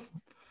 Yeah.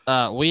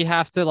 We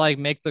have to like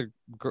make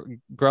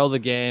grow the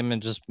game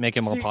and just make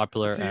it more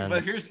popular.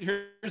 But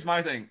here's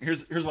my thing.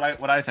 Here's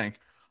what I think.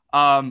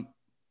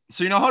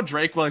 So you know how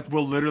Drake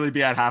will literally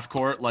be at half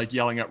court like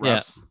yelling at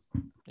refs.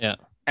 Yeah.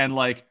 And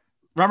like,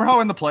 remember how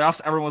in the playoffs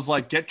everyone was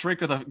like,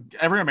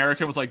 every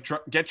American was like,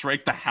 get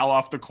Drake the hell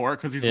off the court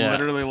because he's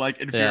literally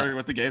like interfering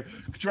with the game.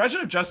 Could you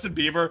imagine if Justin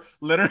Bieber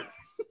literally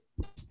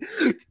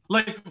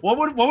like what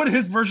would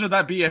his version of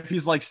that be if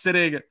he's like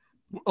sitting,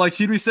 like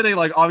he'd be sitting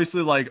like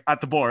obviously like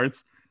at the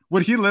boards?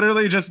 Would he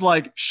literally just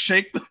like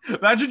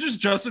imagine just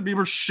Justin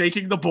Bieber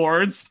shaking the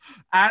boards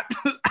at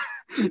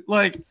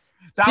like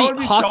that would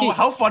be hockey, so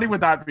how funny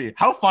would that be?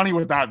 How funny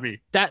would that be?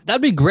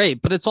 That'd be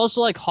great, but it's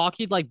also like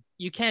hockey, like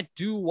you can't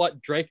do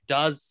what Drake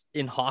does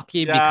in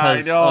hockey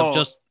because of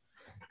just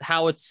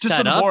how it's just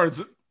set up.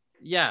 Boards.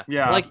 Yeah.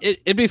 Like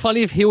it'd be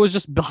funny if he was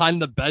just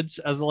behind the bench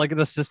as like an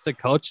assistant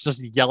coach,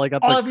 just yelling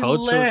at the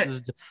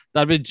coach.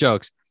 That'd be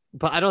jokes.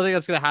 But I don't think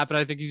that's gonna happen.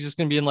 I think he's just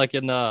gonna be in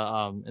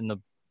the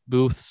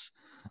booths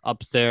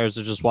upstairs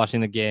or just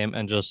watching the game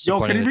and just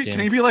can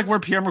he be like where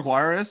Pierre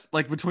Maguire is,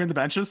 like between the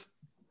benches?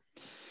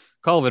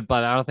 COVID,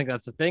 but I don't think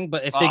that's a thing.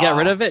 But if they get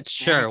rid of it,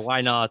 sure,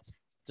 why not?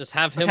 Just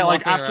have him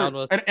like after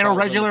in a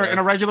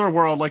regular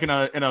world, like in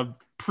a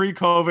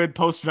pre-COVID,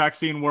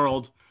 post-vaccine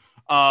world,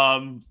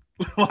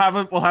 we'll have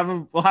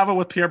it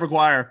with Pierre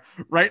Maguire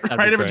right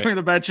in between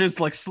the benches,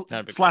 like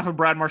slapping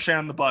Brad Marchand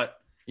in the butt.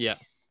 Yeah.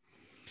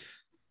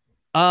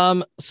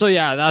 So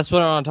yeah, that's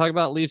what I want to talk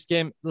about. Leafs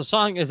game. The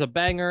song is a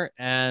banger,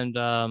 and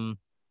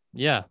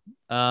yeah.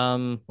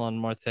 One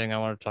more thing I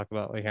want to talk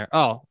about right here.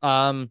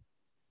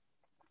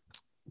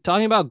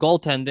 Talking about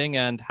goaltending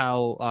and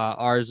how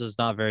ours is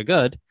not very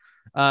good.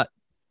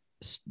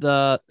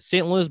 The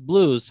St. Louis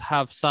Blues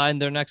have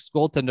signed their next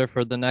goaltender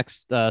for the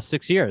next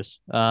 6 years.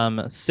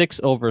 6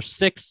 over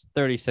 6,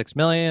 36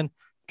 million.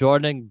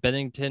 Jordan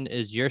Binnington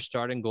is your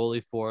starting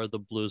goalie for the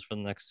Blues for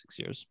the next 6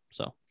 years.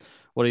 So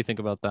what do you think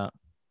about that?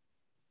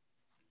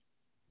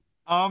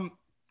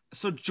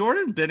 So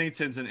Jordan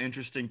Binnington's an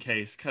interesting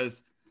case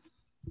because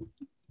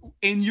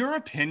in your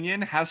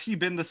opinion, has he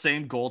been the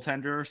same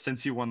goaltender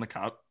since he won the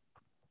cup?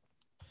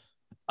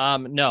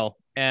 No.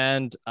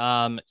 And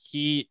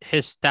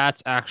his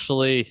stats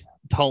actually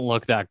don't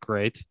look that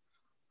great.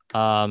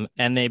 And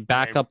they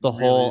back They up the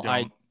really whole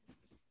don't.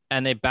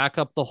 and they back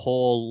up the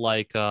whole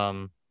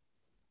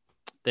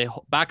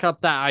back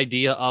up that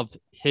idea of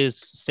his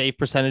save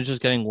percentages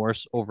getting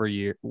worse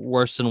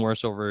and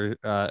worse over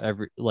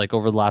over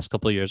the last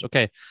couple of years.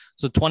 Okay,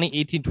 so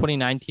 2018,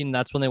 2019,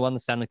 that's when they won the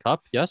Stanley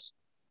Cup. Yes,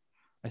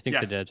 I think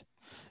they Yes. did.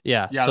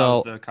 Yeah. Yeah, that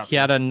was So the cup he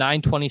year. had a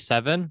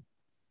 927.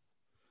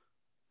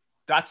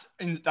 That's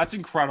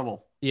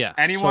incredible. Yeah.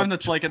 Anyone so,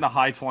 that's like in the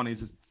high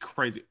 20s is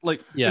crazy.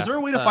 Like, Yeah, is there a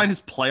way to find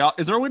his playoff?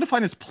 Is there a way to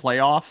find his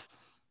playoff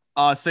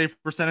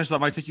save percentage? That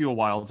might take you a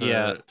while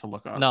to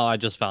look up. No, I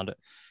just found it.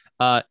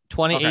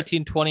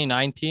 2018,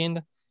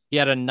 2019, he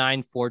had a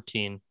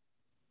 914.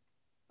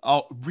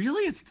 Oh,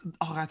 really?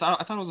 I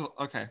thought it was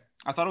okay.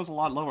 I thought it was a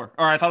lot lower,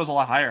 or I thought it was a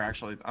lot higher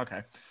actually.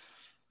 Okay.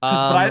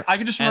 But I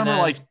can just remember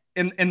like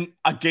in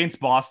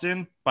against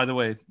Boston. By the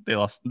way,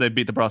 they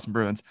beat the Boston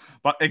Bruins,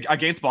 but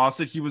against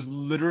Boston, he was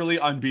literally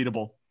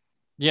unbeatable.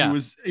 Yeah,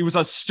 he was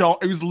a stone.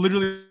 It was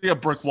literally a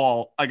brick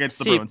wall against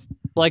the Bruins.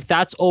 Like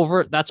that's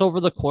over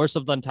the course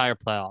of the entire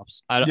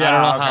playoffs. I don't know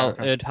how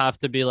it'd have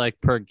to be like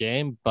per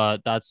game,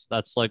 but that's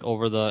like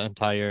over the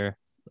entire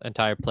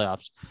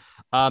playoffs.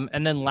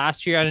 And then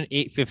last year at an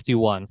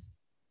 851,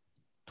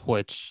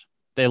 which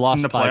they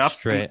lost 5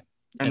 straight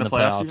in the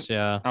playoffs.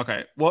 Yeah.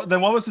 Okay. Well,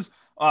 then what was his?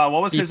 What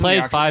was he his? He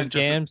played 5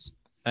 games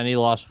and he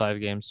lost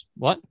 5 games.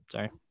 What?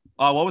 Sorry.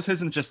 What was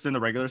his just in the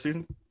regular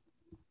season?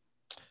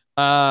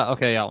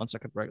 Okay, yeah, 1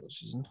 second. Regular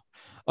season.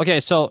 Okay,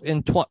 so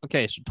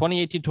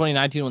 2018,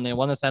 2019, when they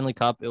won the Stanley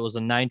Cup, it was a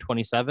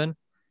 927.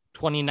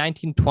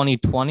 2019,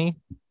 2020, he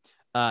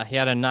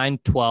had a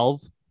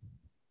 912.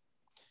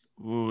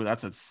 Ooh,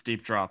 that's a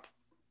steep drop.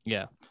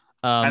 Yeah.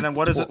 And then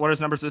what is it? What are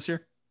his numbers this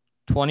year?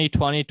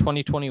 2020,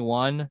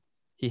 2021,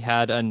 he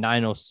had a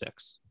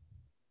 906.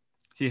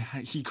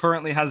 He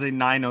currently has a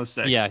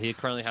 906. Yeah, he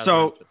currently has.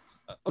 So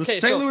the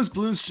St. Louis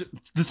Blues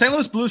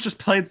just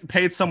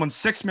paid someone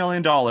 $6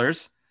 million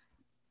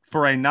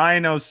for a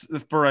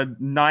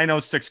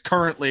 906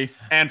 currently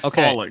and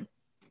falling.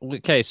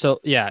 Okay,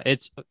 so yeah,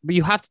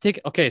 you have to take.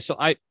 Okay, so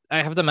I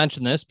have to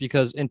mention this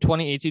because in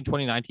 2018,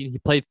 2019, he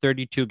played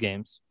 32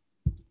 games.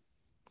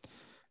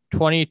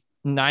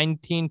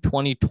 2019,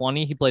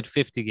 2020, he played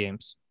 50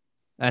 games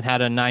and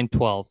had a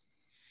 912.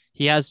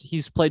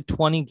 He's played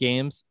 20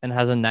 games and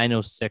has a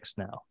 906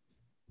 now.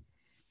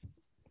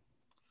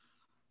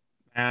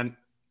 And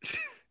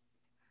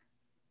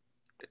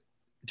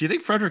do you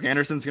think Frederik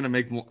Andersen's going to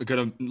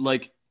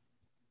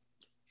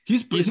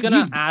he's going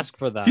to ask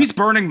for that? He's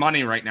burning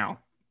money right now.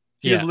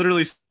 He is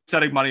literally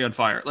setting money on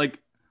fire. Like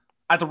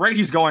at the rate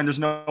he's going, there's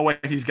no way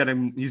he's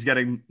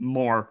getting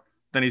more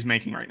than he's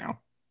making right now.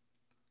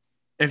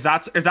 If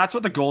that's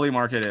what the goalie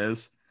market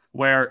is,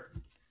 where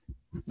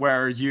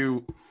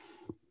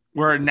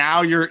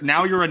now you're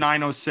a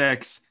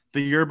 906,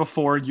 the year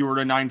before you were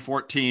a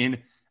 914,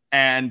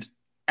 and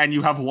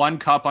you have 1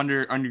 cup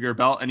under your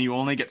belt and you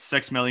only get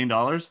 $6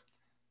 million.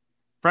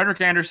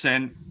 Frederik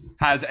Andersen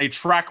has a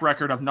track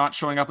record of not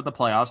showing up at the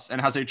playoffs and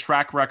has a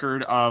track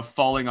record of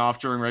falling off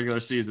during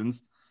regular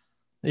seasons.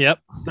 Yep.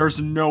 There's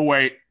no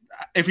way,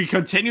 if he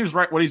continues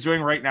what he's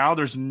doing right now,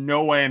 there's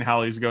no way in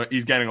hell he's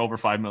getting over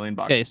 $5 million.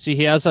 Okay, so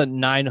he has a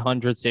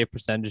 900 save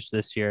percentage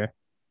this year.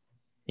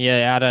 He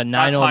had a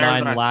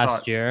 909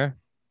 last year.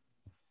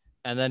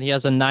 And then he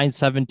has a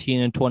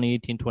 917 in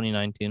 2018,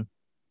 2019.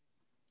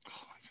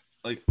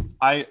 Like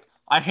I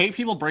hate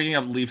people bringing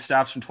up Leaf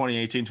stats from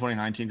 2018,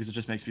 2019 because it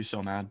just makes me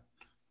so mad.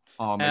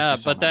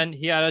 Then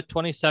he had a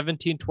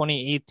 2017,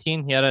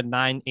 2018, he had a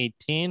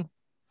 918.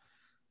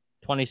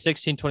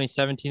 2016,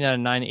 2017 had a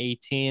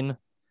 918.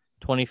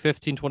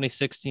 2015,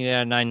 2016 he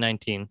had a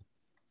 919.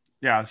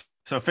 Yeah,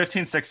 so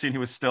 15, 16 he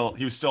was still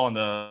on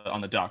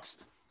the Ducks.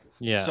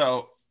 Yeah.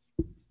 So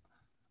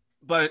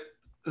but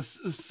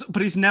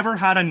he's never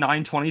had a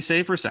 920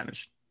 save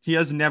percentage. He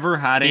has never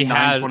had a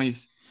 920.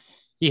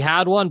 He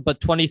had one, but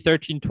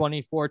 2013,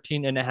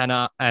 2014 in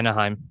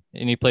Anaheim,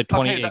 and he played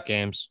 28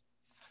 games.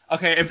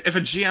 Okay, if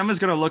a GM is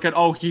going to look at,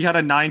 he had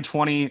a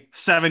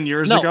 927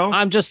 years ago.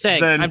 I'm just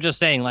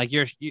saying, like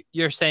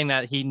you're saying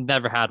that he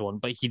never had one,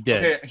 but he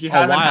did. Okay, he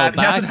hasn't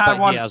had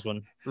one. He has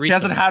one recently. He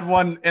hasn't had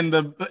one in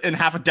over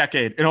half a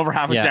decade.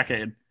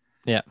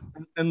 Yeah.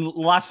 In the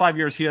last 5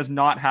 years, he has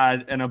not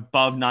had an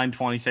above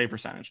 920 save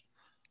percentage.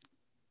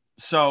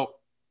 So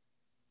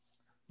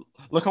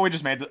look how we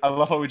just made. I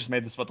love how we just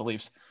made this about the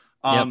Leafs.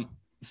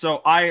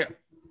 So I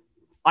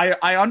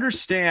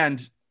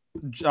understand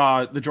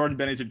the Jordan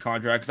Binnington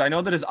contract because I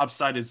know that his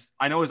upside is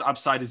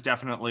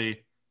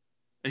definitely,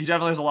 he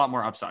definitely has a lot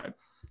more upside.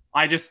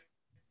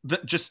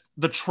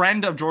 The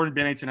trend of Jordan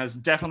Binnington has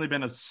definitely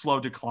been a slow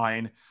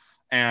decline,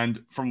 if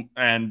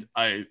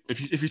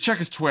you check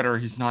his Twitter,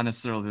 he's not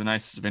necessarily the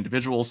nicest of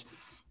individuals.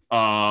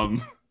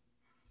 And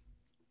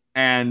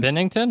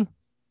Binnington,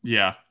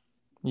 yeah.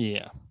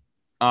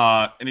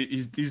 And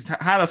he's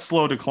had a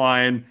slow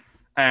decline,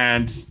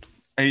 and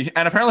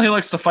apparently he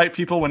likes to fight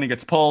people when he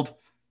gets pulled.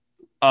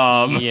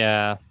 We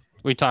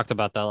talked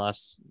about that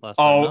last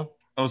time.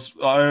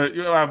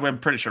 I'm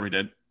pretty sure we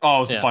did. It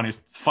was the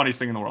funniest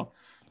thing in the world.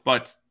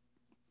 but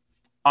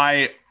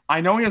I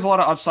know he has a lot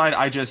of upside.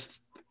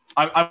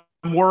 I'm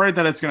worried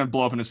that it's gonna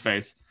blow up in his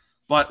face.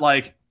 But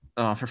like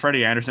for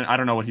Freddie Anderson, I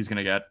don't know what he's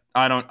gonna get.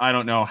 I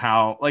don't know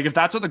how. Like if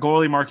that's what the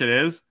goalie market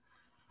is,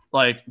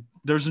 like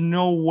there's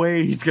no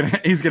way he's gonna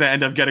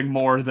end up getting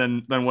more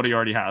than what he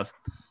already has.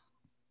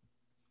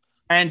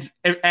 And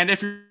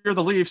if you're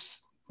the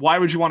Leafs, why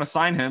would you want to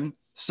sign him?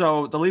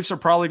 So the Leafs are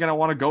probably going to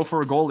want to go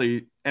for a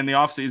goalie in the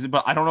offseason,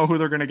 but I don't know who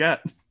they're going to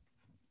get.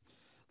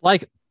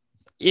 Like,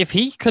 if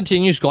he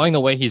continues going the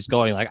way he's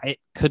going, like I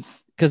could,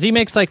 because he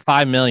makes like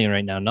 $5 million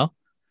right now. No,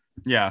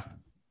 Yeah,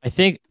 I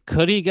think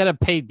could he get a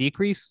pay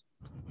decrease?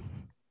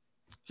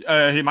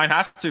 he might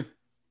have to.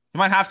 He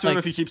might have to Like-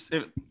 if he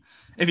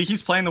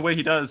keeps playing the way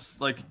he does.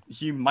 Like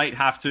he might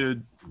have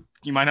to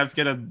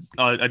get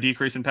a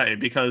decrease in pay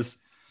because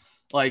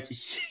like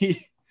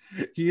he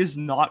has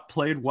not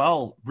played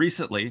well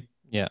recently.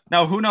 Yeah.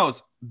 Now who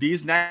knows?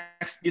 This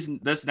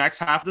next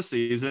half of the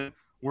season,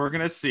 we're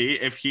gonna see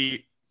if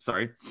he.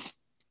 Sorry.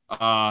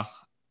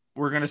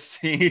 We're gonna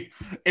see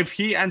if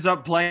he ends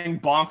up playing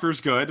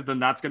bonkers good, then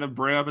that's gonna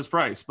bring up his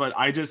price. But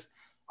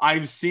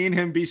I've seen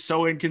him be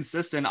so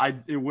inconsistent.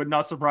 It would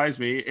not surprise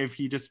me if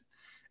he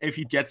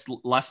gets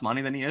less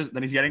money than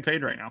he's getting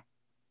paid right now.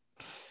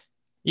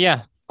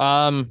 Yeah.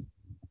 Especially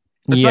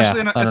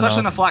yeah,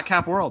 in a flat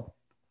cap world.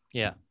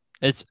 Yeah.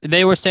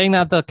 They were saying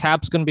that the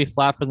cap's going to be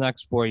flat for the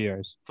next 4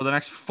 years. For the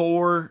next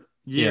 4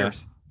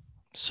 years. Yeah.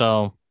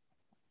 So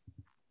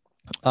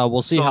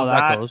we'll see how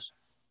that goes.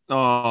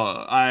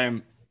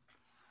 I'm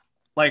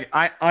like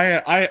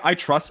I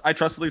trust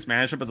the Leafs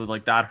management, but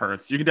like that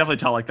hurts. You can definitely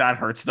tell like that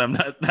hurts them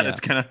that it's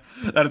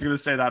gonna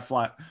stay that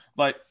flat.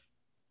 But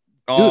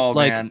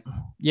man.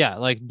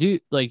 Yeah,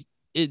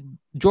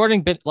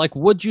 Jordan, like,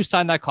 would you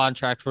sign that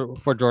contract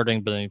for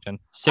Jordan Binnington?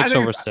 6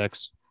 over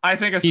 6. I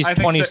think he's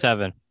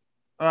 27.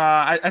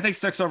 I think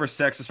 6 over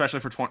 6, especially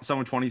for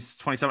someone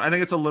 27. I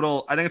think it's a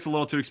little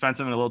too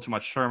expensive and a little too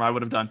much term. I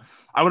would have done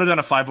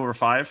a 5 over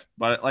 5,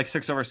 but like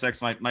 6 over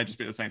 6 might just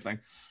be the same thing.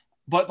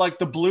 But like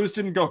the Blues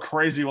didn't go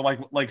crazy with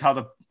like how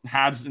the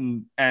Habs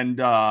and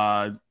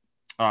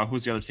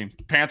who's the other team?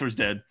 Panthers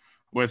did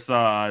with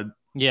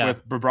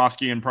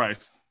Bobrovsky and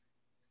Price.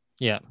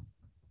 Yeah.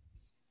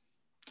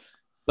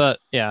 But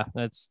yeah,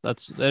 it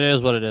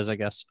is what it is, I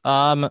guess.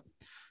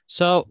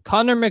 So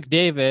Connor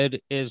McDavid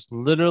is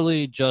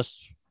literally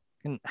just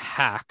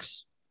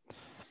hacks.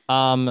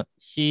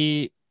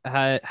 He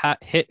had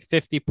hit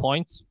 50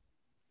 points.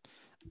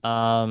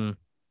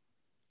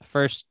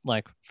 First,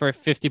 like for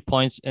 50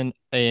 points in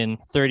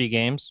 30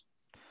 games.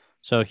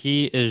 So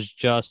he is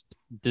just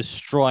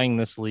destroying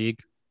this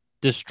league,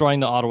 destroying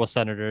the Ottawa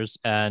Senators,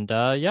 and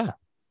yeah.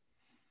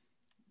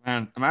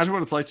 Man, imagine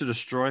what it's like to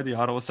destroy the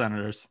Ottawa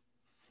Senators.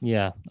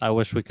 Yeah, I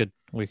wish we could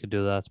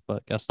do that,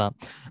 but guess not.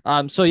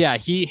 So yeah,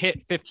 he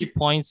hit 50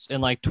 points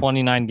in like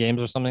 29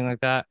 games or something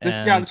like that.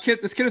 This kid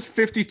has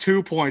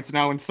 52 points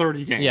now in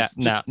 30 games.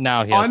 Yeah,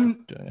 now he has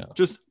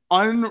just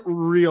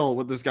unreal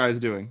what this guy's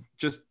doing.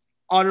 Just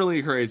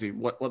utterly crazy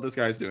what this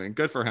guy's doing.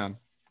 Good for him.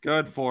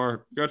 Good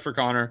for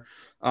Connor.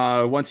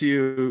 Once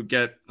you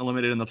get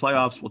eliminated in the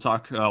playoffs, we'll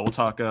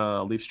talk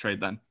Leafs trade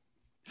then.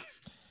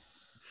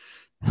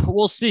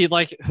 We'll see.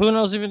 Like, who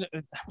knows? Even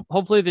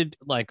hopefully they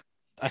like.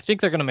 I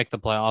think they're gonna make the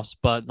playoffs,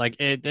 but like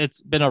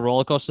it's been a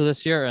roller coaster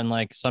this year, and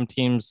like some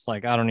teams,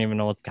 like I don't even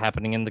know what's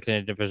happening in the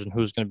Canadian division,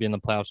 who's gonna be in the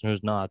playoffs and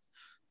who's not,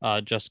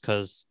 just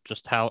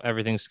how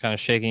everything's kind of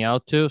shaking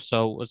out too.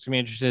 So it's gonna be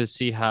interesting to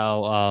see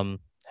how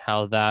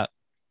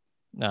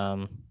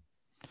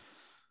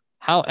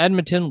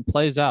Edmonton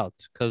plays out,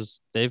 because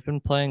they've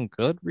been playing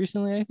good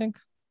recently, I think.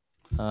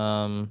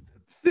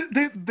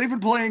 They've been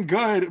playing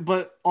good,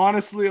 but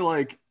honestly,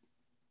 like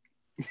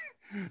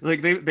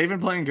they've been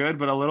playing good,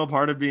 but a little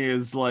part of me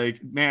is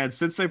like, man,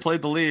 since they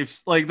played the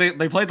Leafs, like they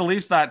played the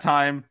Leafs that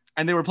time,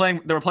 and they were playing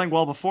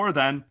well before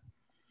then.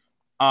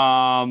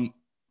 And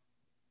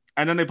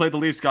then they played the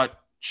Leafs, got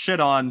shit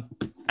on,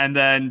 and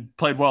then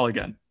played well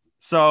again.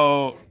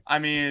 So I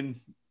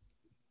mean,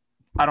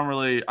 I don't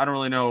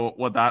really know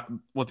what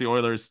the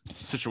Oilers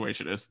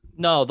situation is.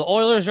 No, the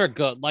Oilers are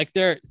good. Like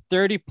they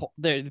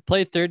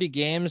played 30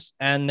 games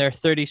and they're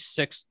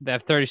 36. They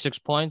have 36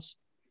 points.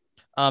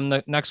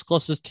 The next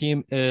closest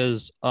team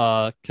is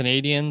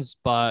Canadians,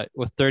 but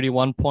with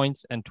 31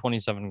 points and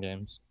 27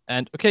 games.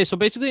 And okay, so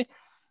basically,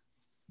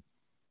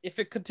 if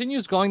it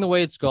continues going the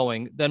way it's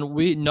going, then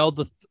we know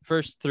the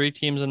first 3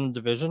 teams in the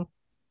division: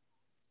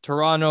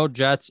 Toronto,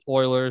 Jets,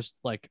 Oilers.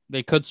 Like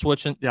they could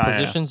switch in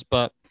positions,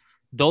 but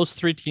those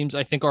 3 teams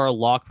I think are a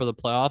lock for the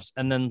playoffs.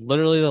 And then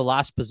literally the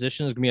last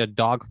position is gonna be a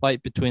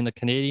dogfight between the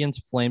Canadians,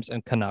 Flames,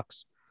 and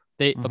Canucks.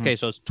 Okay,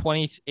 so it's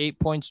 28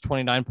 points,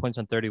 29 points,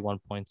 and 31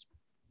 points.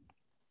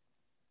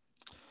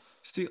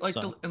 See, like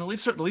the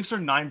Leafs are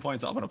 9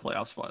 points up on a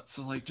playoff spot.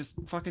 So like, just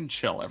fucking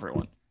chill,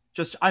 everyone.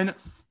 Just I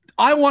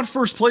want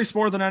first place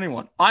more than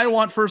anyone.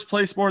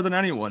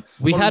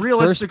 We had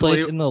first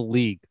place in the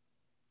league.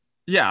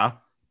 Yeah,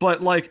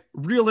 But like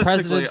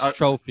realistically, President's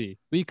Trophy.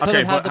 We could okay,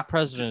 have had but the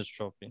President's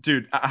Trophy.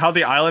 dude, how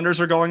the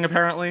Islanders are going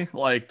apparently,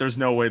 like there's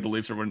no way the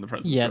Leafs are winning the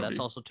President's Yeah, Trophy. that's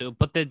also too.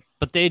 But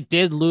they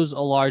did lose a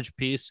large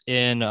piece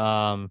in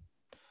Anders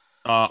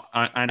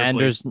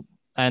Lee.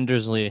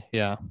 Anders Lee.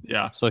 Yeah.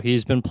 Yeah. So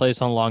he's been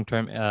placed on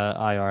long-term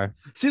IR.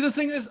 See, the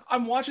thing is,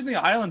 I'm watching the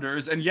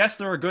Islanders, and yes,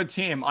 they're a good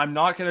team. I'm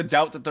not going to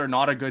doubt that they're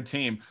not a good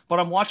team, but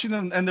I'm watching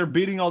them, and they're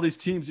beating all these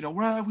teams. You know,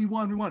 well, we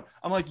won.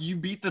 I'm like, you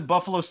beat the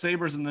Buffalo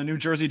Sabres and the New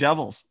Jersey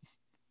Devils.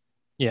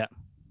 Yeah.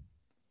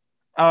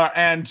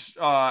 And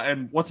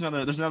what's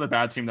another? There's another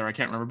bad team there. I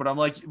can't remember, but I'm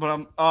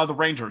the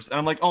Rangers, and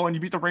I'm like, oh, and you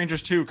beat the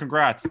Rangers too.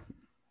 Congrats.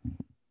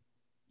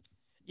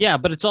 Yeah,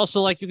 but it's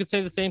also like you could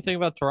say the same thing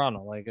about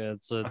Toronto. Like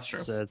That's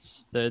true.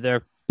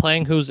 They're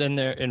playing who's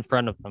in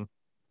front of them.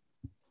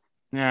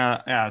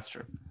 Yeah, that's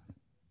true.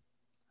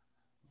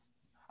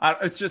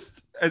 It's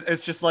just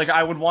like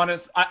I would want to.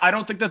 I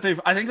don't think that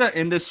I think that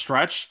in this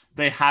stretch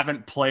they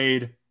haven't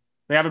played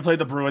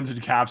the Bruins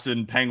and Caps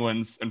and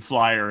Penguins and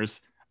Flyers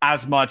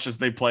as much as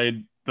they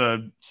played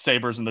the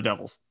Sabres and the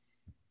Devils.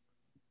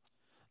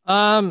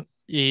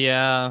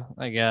 Yeah,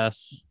 I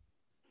guess.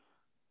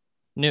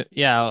 It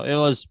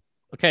was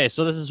okay.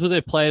 So this is who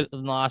they played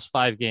in the last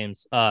 5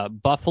 games.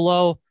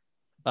 Buffalo,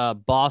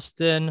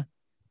 Boston,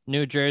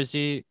 New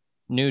Jersey.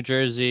 So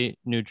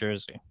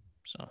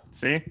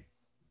see,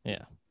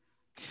 yeah,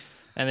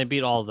 and they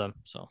beat all of them.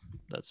 So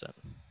that's it.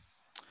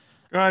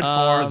 Good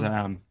for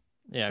them.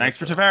 Yeah. Thanks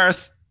for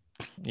Tavares.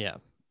 Yeah.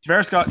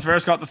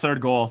 Tavares got the 3rd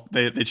goal.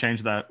 They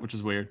changed that, which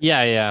is weird.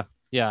 Yeah.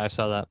 I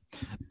saw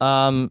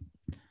that.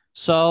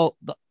 So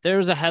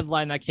there's a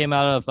headline that came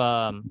out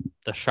of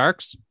the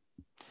Sharks.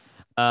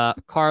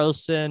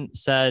 Carlson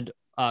said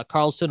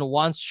Carlson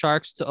wants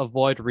Sharks to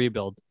avoid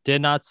rebuild.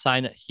 Did not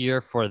sign it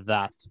here for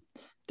that.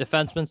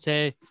 Defensemen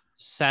say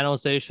San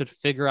Jose should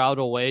figure out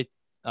a way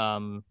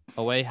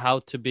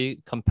how to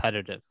be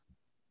competitive.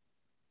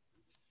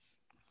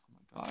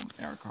 Oh my God,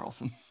 Erik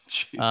Karlsson.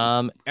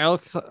 Jesus.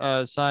 Erik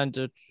signed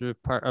to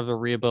part of a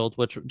rebuild,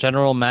 which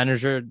general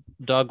manager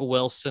Doug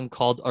Wilson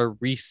called a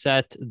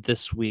reset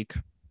this week.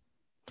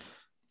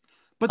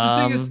 But the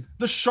thing is,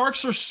 the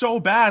Sharks are so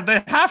bad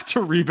they have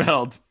to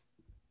rebuild.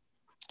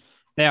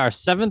 They are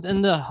 7th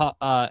in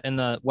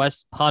the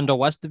West Honda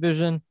West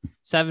Division,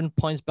 7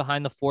 points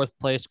behind the 4th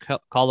place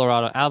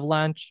Colorado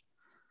Avalanche.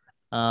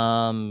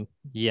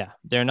 Yeah,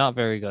 they're not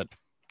very good.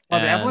 Oh,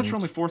 the Avalanche are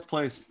only 4th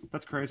place.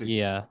 That's crazy.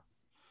 Yeah.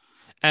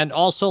 And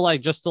also,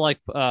 like, just to like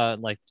I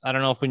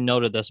don't know if we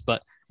noted this,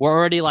 but we're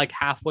already like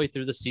halfway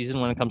through the season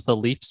when it comes to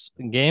Leafs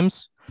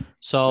games.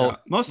 So yeah.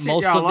 most of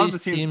these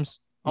teams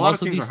are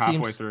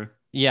halfway through.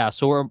 Yeah,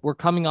 so we're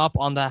coming up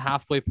on the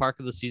halfway mark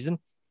of the season,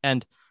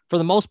 and for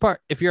the most part,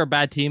 if you're a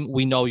bad team,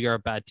 we know you're a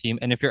bad team,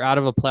 and if you're out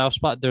of a playoff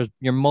spot,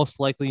 you're most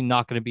likely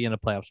not going to be in a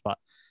playoff spot.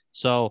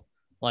 So,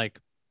 like,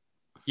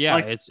 yeah,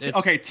 like, it's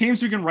okay.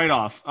 Teams we can write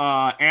off: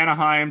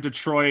 Anaheim,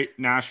 Detroit,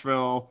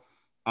 Nashville,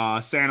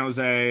 San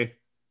Jose.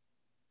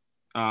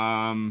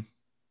 Who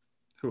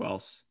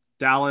else?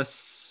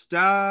 Dallas.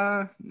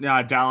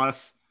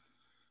 Dallas.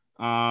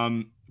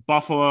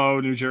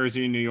 Buffalo, New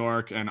Jersey, New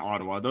York, and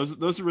Ottawa.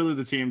 Those are really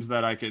the teams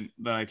that I could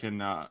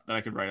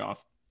write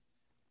off.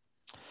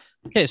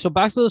 Okay, so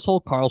back to this whole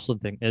Karlsson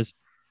thing is,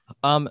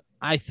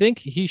 I think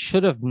he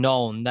should have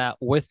known that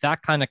with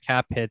that kind of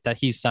cap hit that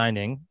he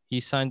signed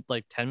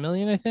like 10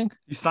 million, I think.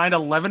 He signed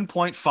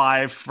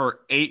 11.5 for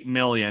 8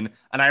 million.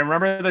 And I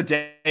remember the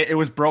day it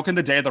was broken,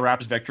 the day of the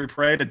Raptors victory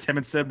parade, and Tim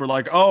and Sid were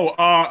like,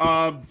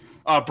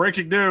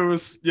 breaking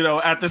news,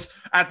 at this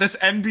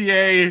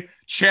NBA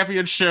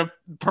championship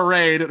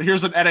parade,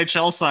 here's an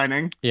NHL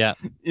signing. Yeah.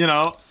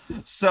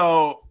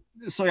 So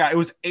yeah, it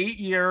was an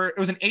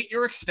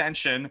 8-year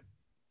extension.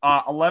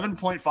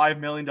 $11.5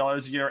 million a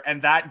year,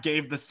 and that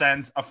gave the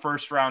Sens a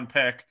 1st-round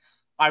pick.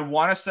 I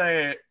want to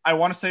say it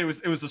was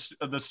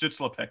the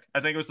Stützle pick. I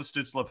think it was the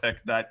Stützle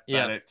pick that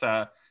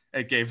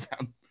it gave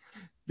them,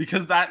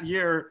 because that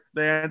year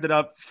they ended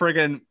up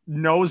friggin'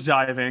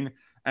 nosediving,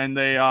 and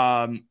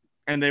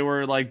they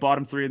were like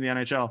bottom 3 in the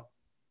NHL.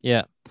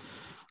 Yeah.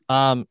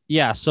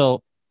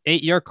 So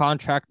 8-year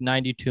contract,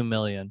 $92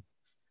 million.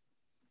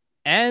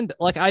 And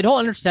like, I don't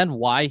understand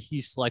why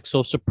he's like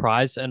so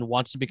surprised and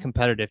wants to be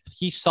competitive.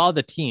 He saw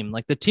the team,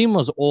 like the team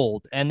was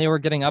old and they were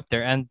getting up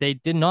there and they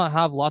did not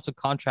have lots of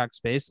contract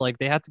space. Like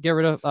they had to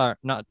but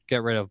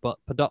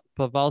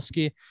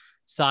Pavelski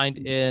signed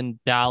in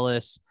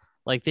Dallas.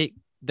 Like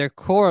their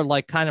core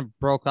like kind of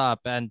broke up,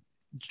 and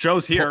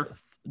Joe's here.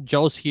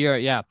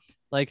 Yeah.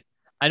 Like,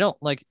 I don't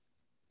like,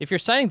 if you're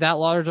signing that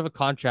large of a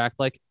contract,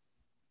 like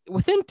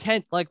within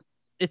 10, like,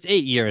 it's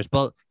 8 years,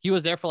 but he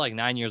was there for like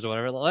 9 years or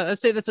whatever.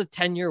 Let's say that's a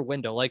 10-year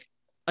window. Like,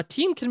 a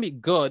team can be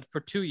good for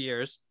 2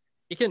 years.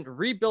 It can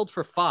rebuild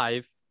for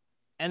 5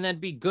 and then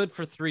be good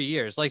for 3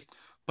 years. Like,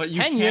 but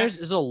 10 years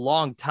is a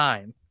long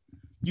time.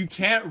 You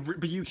can't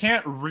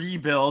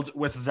rebuild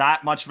with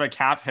that much of a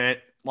cap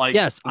hit. Like,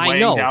 yes, I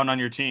weighing know. Down on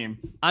your team.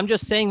 I'm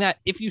just saying that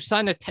if you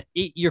sign a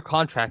 8-year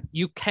contract,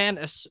 you can't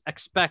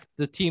expect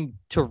the team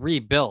to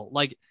rebuild.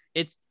 Like,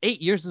 it's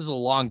 8 years is a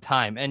long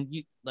time. And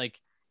you like,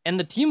 and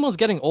the team was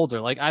getting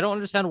older. Like, I don't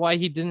understand why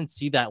he didn't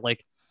see that.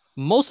 Like,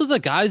 most of the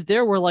guys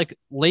there were like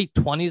late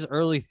 20s,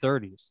 early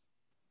 30s,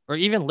 or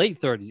even late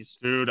 30s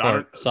Dude,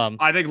 for some.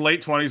 I think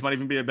late 20s might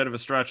even be a bit of a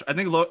stretch. I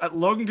think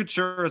Logan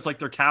Couture is like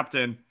their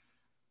captain.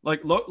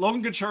 Like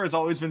Logan Couture has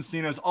always been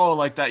seen as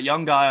like that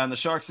young guy on the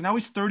Sharks, and now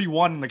he's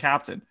 31 and the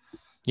captain.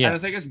 Yeah. And the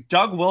thing is,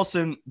 Doug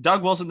Wilson, the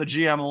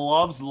GM,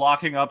 loves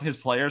locking up his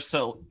players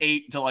to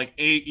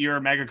 8-year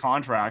mega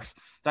contracts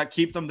that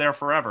keep them there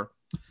forever.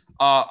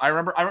 I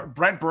remember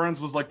Brent Burns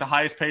was like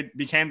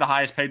became the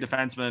highest paid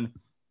defenseman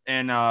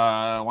in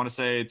I want to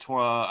say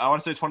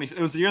 20. It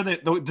was the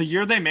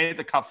year they made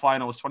the Cup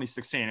final was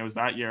 2016. It was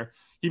that year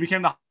he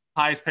became the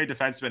highest paid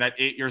defenseman at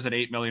 8 years at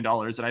 $8 million.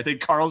 And I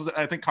think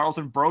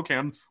Carlson broke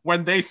him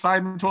when they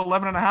signed him to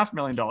 $11.5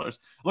 million.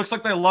 Looks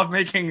like they love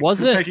making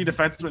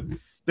defensemen.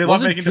 They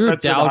love making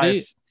defensemen the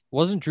highest.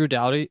 Wasn't Drew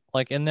Doughty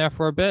like in there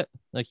for a bit?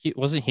 Like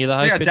wasn't he the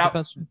highest paid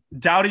defenseman?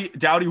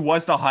 Doughty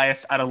was the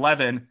highest at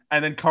 11,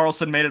 and then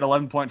Carlson made it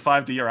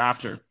 11.5 the year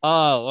after.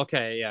 Oh,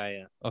 okay,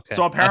 yeah, okay.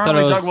 So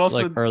apparently Doug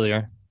Wilson like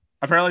earlier.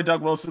 Apparently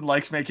Doug Wilson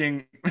likes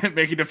making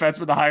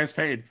defensemen the highest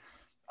paid.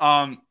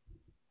 And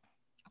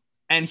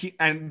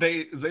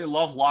they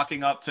love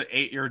locking up to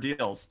 8-year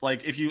deals.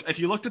 Like if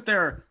you looked at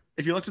their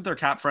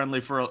cap friendly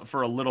for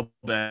a little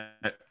bit,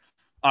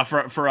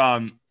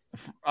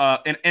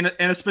 in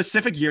a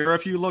specific year,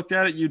 if you looked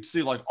at it, you'd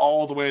see like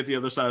all the way at the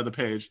other side of the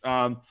page.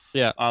 Let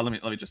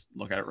me just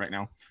look at it right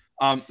now.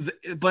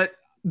 But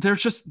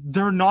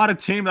they're not a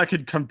team that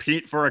could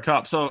compete for a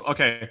cup. So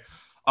okay,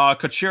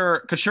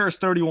 Couture is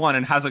 31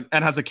 and has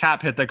a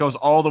cap hit that goes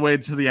all the way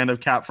to the end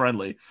of cap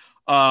friendly.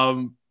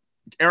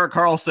 Erik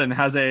Karlsson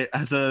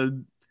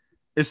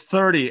is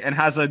 30 and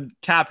has a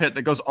cap hit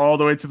that goes all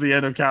the way to the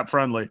end of cap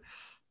friendly.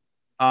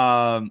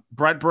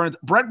 Brent Burns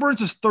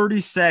is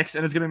 36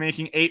 and is going to be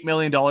making $8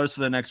 million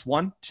for the next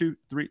 1, 2,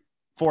 3,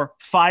 4,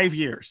 5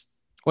 years.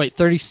 Wait,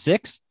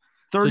 36?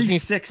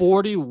 36.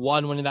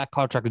 41 when that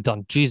contract is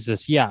done.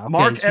 Jesus, yeah.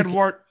 Okay,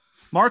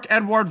 Mark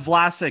Edward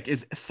Vlasic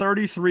is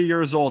 33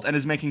 years old and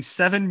is making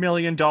 $7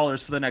 million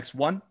for the next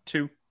 1,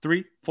 2,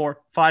 3,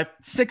 4, 5,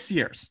 6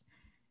 years.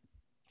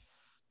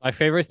 My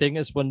favorite thing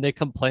is when they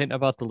complain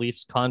about the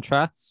Leafs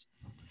contracts.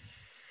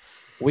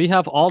 We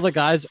have all our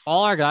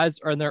guys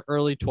are in their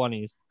early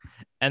 20s,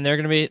 and they're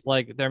going to be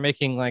like, they're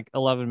making like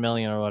 11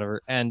 million or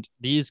whatever. And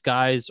these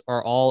guys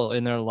are all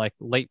in their like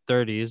late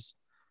 30s,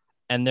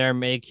 and they're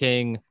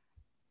making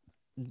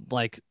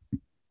like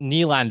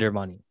Nylander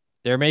money.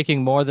 They're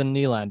making more than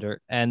Nylander,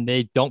 and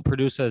they don't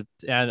produce at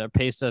a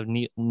pace of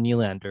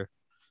Nylander.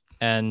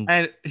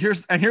 And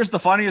here's the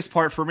funniest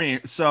part for me.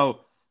 So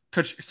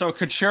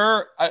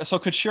Couture, I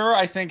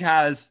think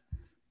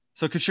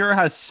Couture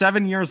has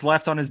 7 years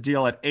left on his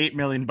deal at $8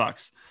 million.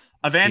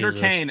 Evander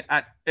Kane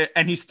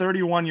and he's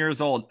 31 years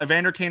old.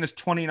 Evander Kane is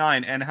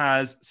 29 and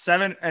has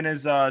signed to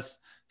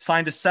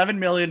 $7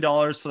 million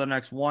for the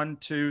next 1,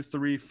 2,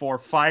 3, 4,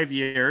 5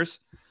 years.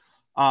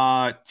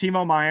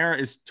 Timo Meier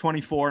is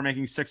 24,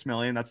 making $6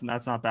 million. That's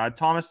not bad.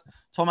 Tomas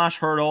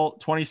Hertl,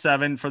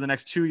 27 for the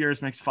next 2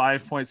 years, makes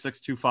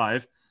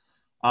 5.625.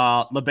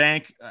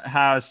 LeBanc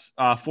has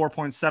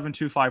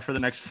 4.725 for the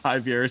next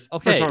 5 years.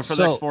 Okay, for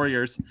the next 4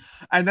 years,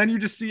 and then you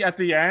just see at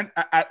the end,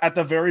 at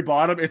the very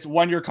bottom, it's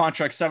 1 year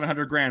contract,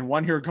 $700,000,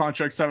 1 year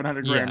contract,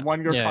 $700,000,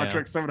 1 year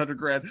contract,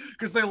 $700,000,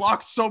 because they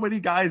locked so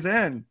many guys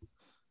in.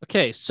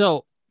 Okay,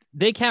 so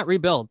they can't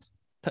rebuild.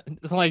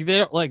 It's like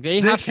they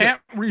can't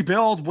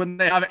rebuild when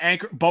they have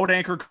boat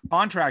anchor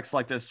contracts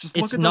like this. Just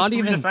look at those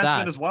three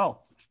defensemen as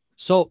well.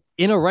 So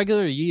in a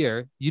regular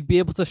year, you'd be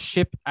able to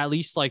ship at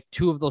least like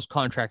 2 of those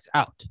contracts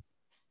out.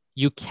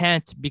 You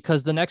can't,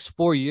 because the next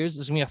 4 years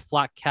is going to be a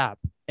flat cap,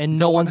 and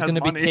no one's going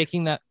to be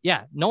taking that.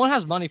 Yeah, no one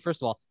has money,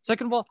 first of all.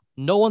 Second of all,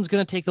 no one's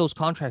going to take those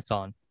contracts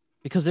on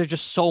because they're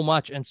just so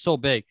much and so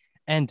big,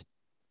 and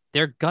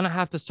they're going to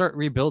have to start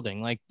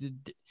rebuilding.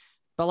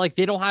 But like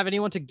they don't have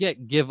anyone to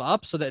give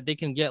up so that they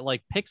can get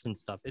like picks and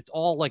stuff. It's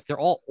all like they're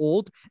all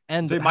old,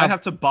 and they might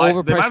have to buy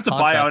out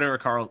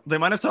Erik Karlsson. They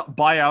might have to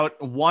buy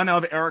out one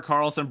of Erik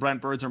Karlsson,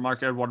 Brent Burns, or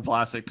Mark Edward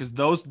Vlasic, because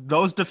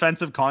those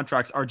defensive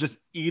contracts are just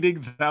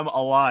eating them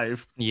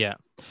alive. Yeah,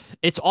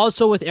 it's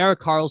also with Erik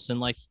Karlsson.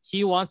 Like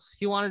he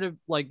wanted to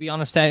like be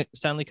on a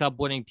Stanley Cup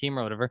winning team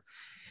or whatever.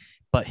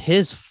 But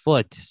his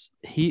foot,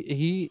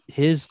 he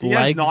has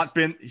not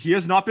been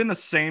the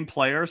same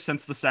player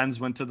since the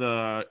Sens went to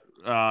the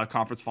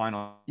conference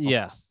final.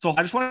 Yeah. So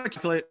I just want to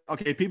calculate.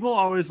 Okay, people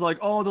always like,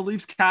 oh, the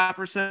Leafs cap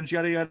percentage,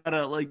 yada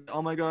yada. Like,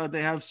 oh my god,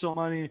 they have so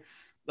many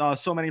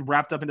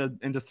wrapped up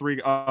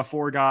into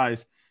 4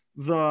 guys.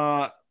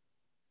 The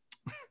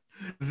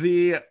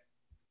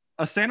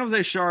San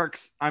Jose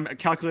Sharks, I'm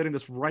calculating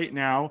this right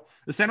now.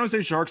 The San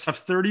Jose Sharks have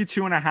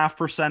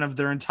 32.5% of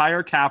their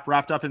entire cap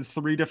wrapped up in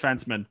 3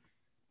 defensemen.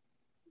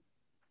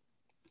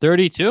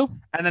 32%?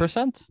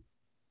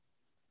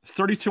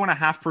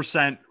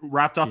 32.5%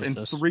 wrapped up in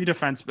 3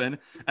 defensemen.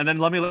 And then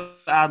let me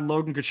add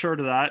Logan Couture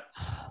to that.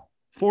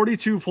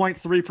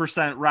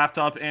 42.3% wrapped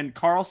up in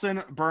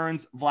Karlsson,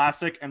 Burns,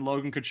 Vlasic, and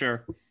Logan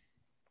Couture.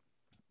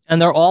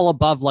 And they're all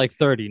above like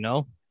 30,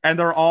 no? And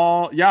they're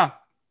all, yeah,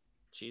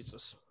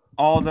 Jesus.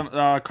 all of them.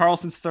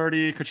 Carlson's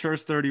 30,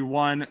 Couture's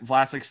 31,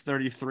 Vlasic's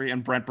 33,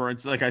 and Brent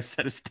Burns, like I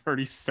said, is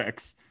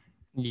 36.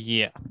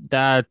 Yeah,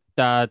 that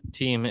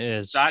team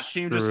is That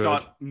team just screwed.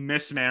 got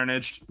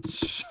mismanaged.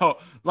 So,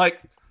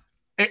 like,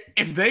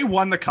 if they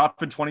won the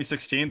cup in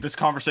 2016, this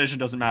conversation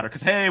doesn't matter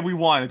because hey, we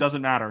won. It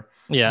doesn't matter.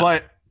 Yeah.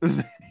 But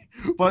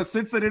but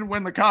since they didn't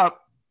win the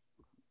cup,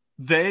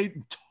 they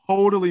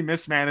totally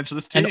mismanaged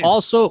this team. And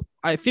also,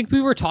 I think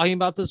we were talking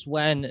about this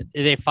when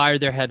they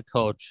fired their head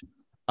coach.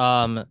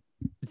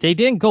 They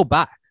didn't go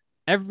back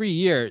every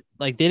year.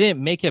 Like they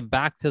didn't make it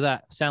back to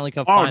that Stanley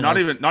Cup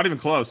finals. not even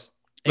close.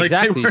 Like,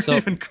 Exactly. They weren't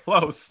even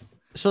close.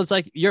 So it's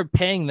like you're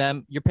paying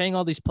them, you're paying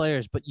all these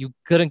players, but you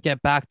couldn't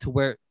get back to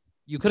where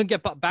you couldn't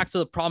get back to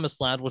the promised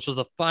land, which was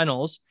the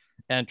finals,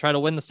 and try to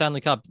win the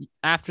Stanley Cup.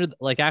 After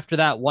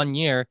that 1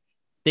 year,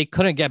 they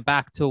couldn't get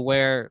back to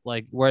where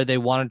they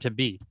wanted to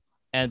be.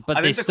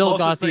 But they still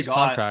got these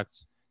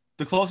contracts.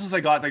 The closest they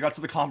got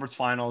to the conference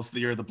finals the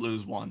year the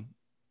Blues won.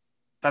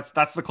 That's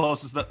the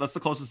closest. That's the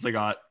closest they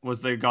got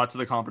to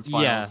the conference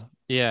finals.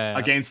 Yeah.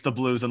 Against the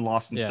Blues and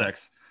lost in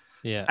 6.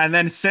 Yeah. And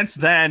then since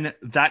then,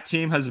 that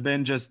team has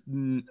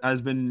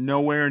been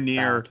nowhere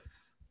near.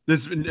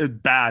 This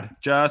bad,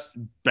 just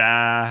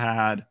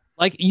bad.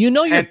 Like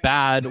you're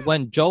bad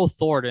when Joe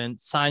Thornton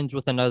signs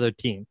with another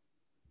team.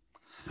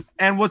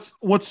 And what's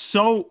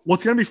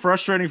gonna be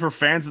frustrating for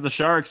fans of the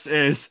Sharks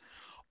is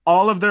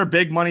all of their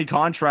big money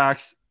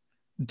contracts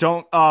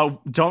don't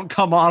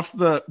come off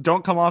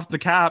the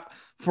cap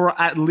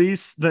for at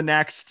least the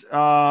next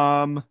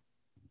for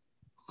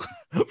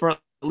at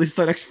least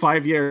the next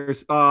 5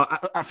 years, for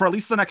at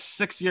least the next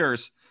 6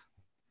 years.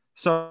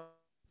 Sorry,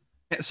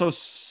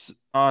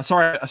 I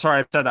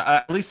said that.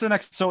 At least the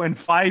next. So in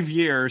 5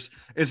 years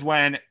is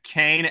when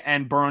Kane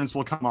and Burns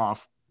will come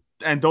off,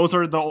 and those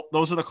are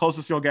the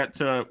closest you'll get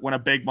to when a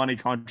big money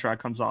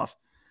contract comes off.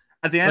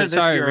 At the end of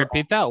this year,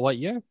 repeat that. What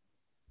year?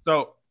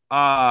 So,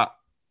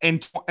 in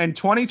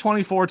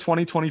 2024,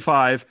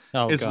 2025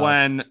 is God.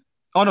 When.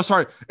 Oh no,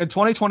 sorry. In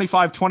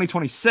 2025,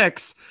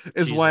 2026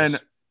 is Jesus. When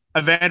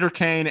Evander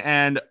Kane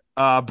and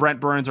Brent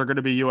Burns are going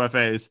to be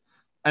UFAs,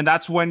 and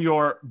that's when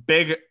your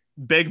big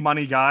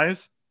money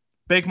guys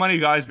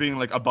being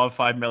like above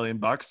 $5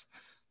 million,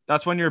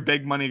 that's when your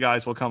big money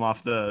guys will come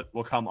off the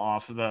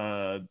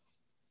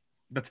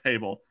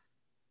table.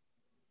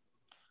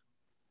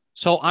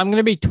 So I'm going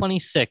to be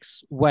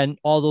 26 when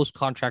all those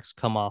contracts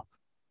come off.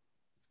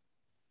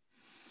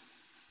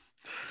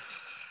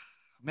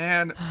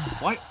 Man,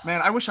 what?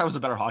 Man, I wish I was a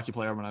better hockey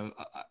player when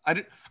I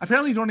did.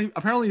 Apparently you don't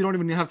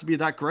even have to be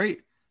that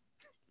great.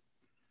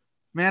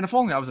 Man, if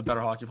only I was a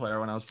better hockey player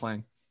when I was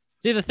playing.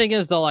 See, the thing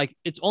is though, like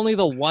it's only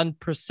the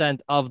 1%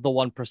 of the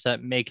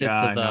 1% make it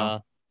to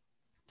the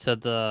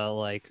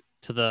NHL.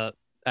 The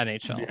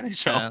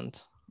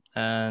NHL.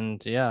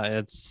 And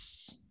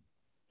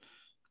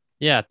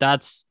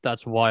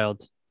that's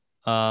wild.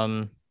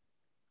 But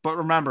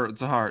remember,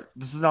 Zahar,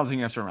 this is another thing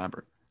you have to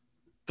remember.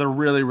 They're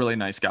really, really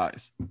nice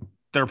guys.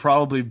 They're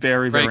probably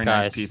very, very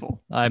nice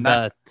people. I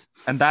bet.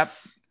 And that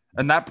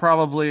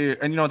probably,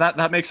 and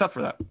that makes up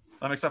for that.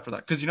 That makes up for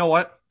that. Because you know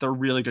what? They're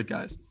really good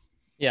guys.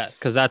 Yeah,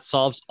 because that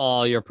solves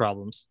all your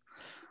problems.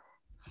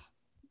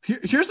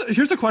 Here's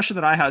a question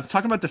that I had.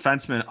 Talking about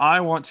defensemen,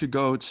 I want to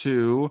go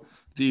to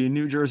the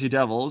New Jersey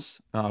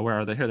Devils. Where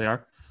are they? Here they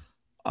are.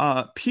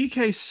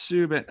 PK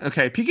Subban.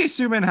 Okay, PK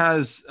Subban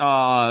has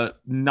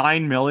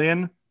 $9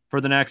 million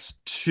for the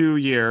next 2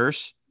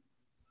 years.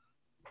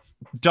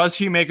 Does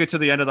he make it to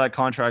the end of that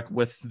contract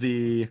with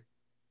the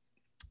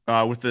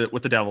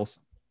Devils?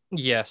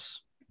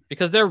 Yes,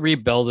 because they're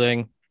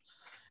rebuilding,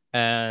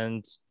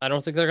 and I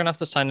don't think they're gonna have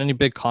to sign any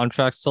big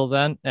contracts till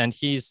then. And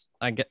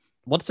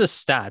what's his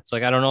stats?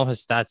 Like I don't know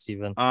his stats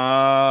even.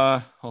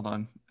 Hold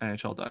on,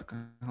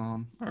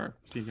 NHL.com or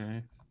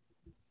PK.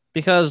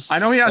 Because I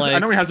know he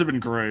hasn't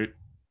been great.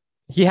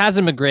 He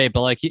hasn't been great,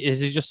 but like, is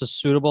he just a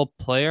suitable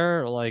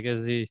player? Like,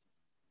 is he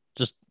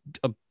just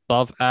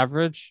above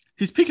average?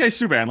 He's PK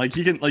Subban. Like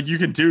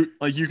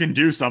you can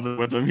do something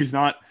with him. He's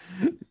not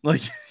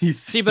like he's.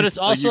 See, but it's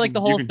also like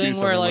the whole thing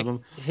where like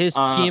his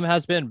team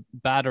has been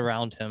bad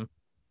around him.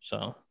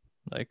 So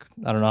like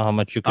I don't know how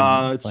much you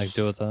can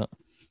do with that.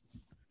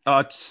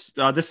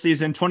 This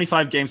season,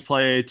 25 games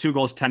played, 2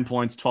 goals, 10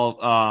 points,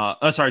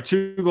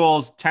 2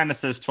 goals, 10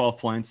 assists, 12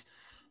 points.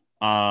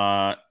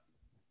 Yeah,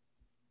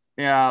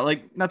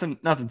 like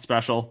nothing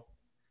special.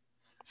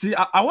 See,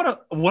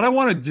 what I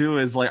want to do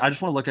is like I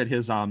just want to look at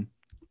his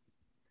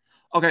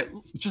okay,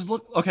 just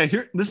look. Okay,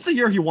 here, this is the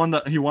year he won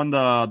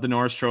the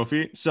Norris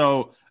Trophy.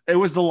 So it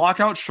was the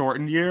lockout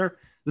shortened year.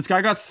 This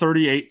guy got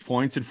 38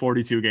 points in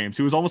 42 games.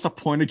 He was almost a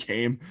point a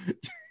game.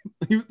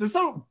 This is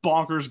how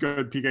bonkers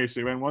good PK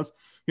Subban was.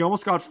 He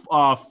almost got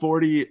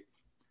 40.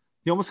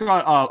 He almost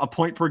got a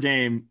point per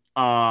game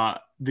the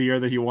year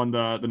that he won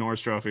the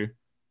Norris Trophy.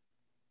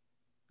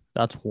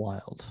 That's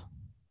wild.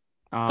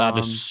 That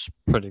is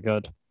pretty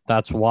good.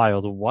 That's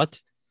wild.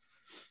 What?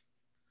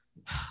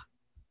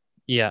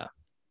 Yeah.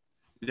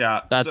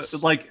 Yeah. That's so,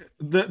 like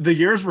the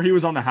years where he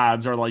was on the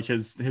Habs are like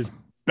his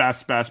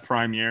best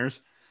prime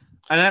years.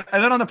 And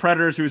then on the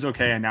Predators, he was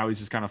okay, and now he's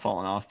just kind of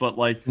fallen off. But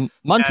like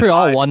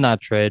Montreal won that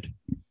trade.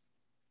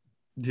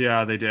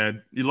 Yeah, they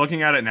did. You're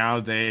looking at it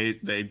now, they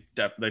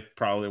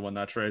probably won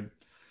that trade.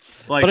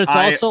 Like, but it's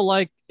also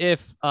like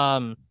if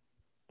God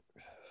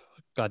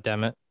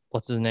damn it,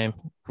 what's his name?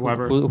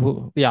 Weber.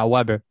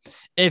 Weber.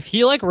 If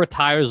he like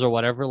retires or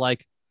whatever,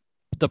 like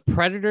the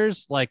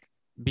Predators, like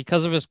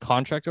because of his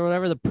contract or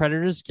whatever, the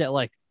Predators get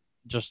like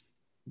just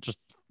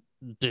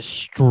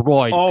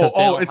destroyed.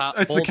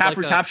 It's the cap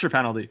recapture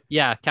penalty.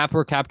 Yeah, cap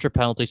recapture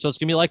penalty. So it's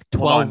gonna be like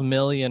 12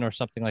 million or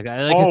something like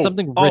that. Like it's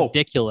something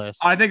ridiculous.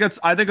 I think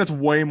it's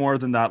way more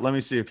than that. Let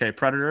me see. Okay,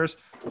 Predators.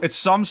 It's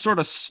some sort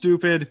of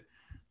stupid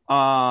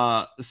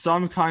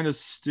some kind of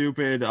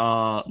stupid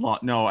law.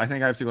 No, I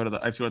think I have to go to the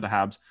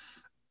Habs.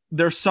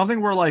 There's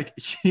something where like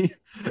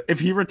if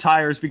he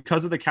retires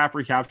because of the cap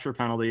recapture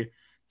penalty,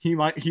 he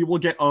will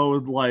get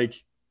owed like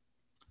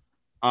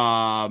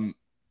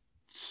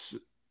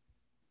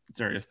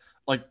there it is.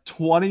 Like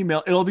 20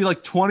 mil. It'll be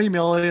like 20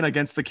 million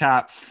against the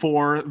cap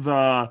for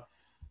the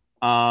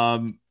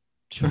for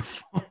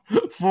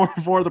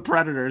the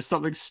Predators.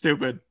 Something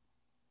stupid.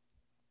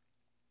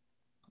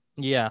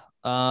 Yeah.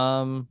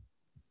 Oh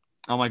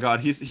my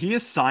God. He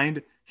is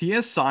signed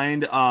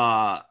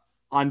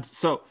on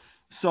so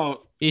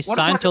he's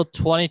signed till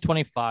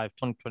 2025,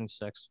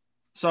 2026.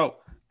 So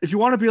if you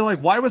want to be like,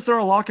 why was there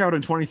a lockout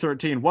in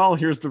 2013? Well,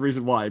 here's the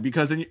reason why.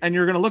 Because and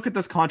you're going to look at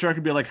this contract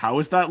and be like, how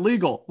is that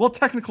legal? Well,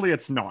 technically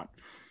it's not.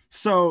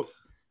 So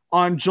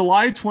on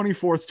July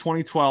 24th,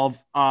 2012,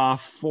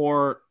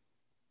 for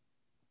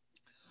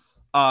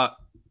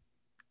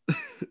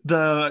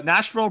the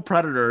Nashville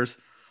Predators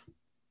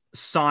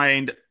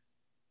signed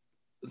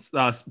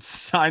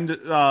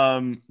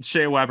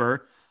Shea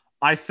Weber,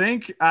 I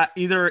think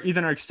either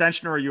an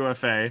extension or a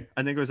UFA.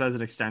 I think it was as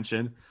an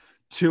extension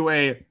to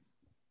a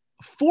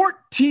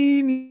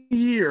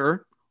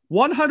 14-year,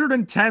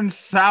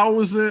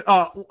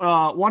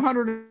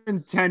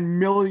 $110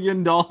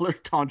 million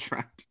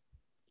contract.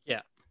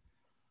 Yeah.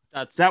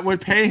 That would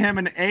pay him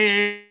an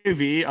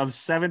AAV of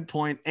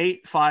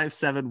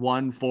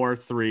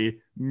 $7.857143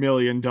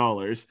 million.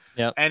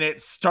 Yep. And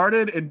it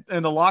started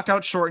in the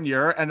lockout shortened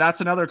year, and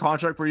that's another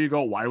contract where you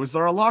go, why was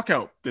there a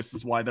lockout? This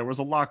is why there was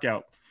a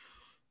lockout.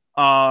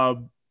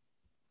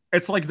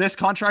 It's like this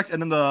contract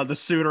and then the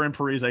Suter and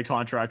Parise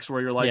contracts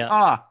where you're like,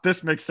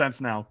 this makes sense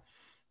now.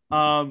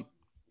 And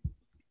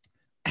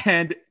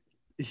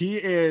he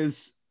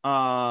is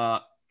at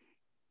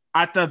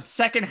the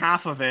second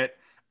half of it,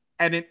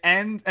 and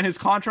his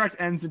contract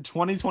ends in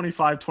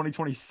 2025,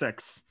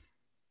 2026.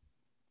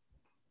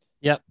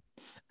 Yep.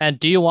 And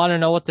do you want to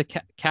know what the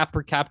cap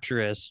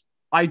recapture is?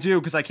 I do,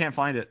 because I can't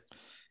find it.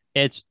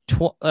 It's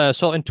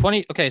so in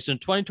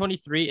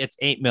 2023 it's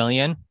 8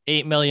 million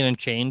and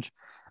change.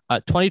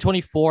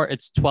 2024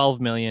 it's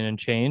 12 million and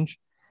change,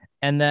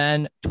 and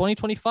then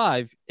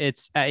 2025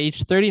 it's at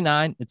age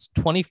 39 it's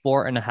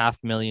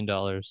 $24.5 million.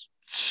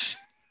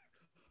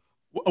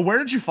 Where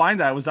did you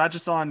find that? Was that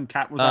just on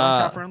Cap? Was that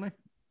on Cap Friendly?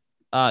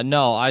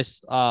 No, I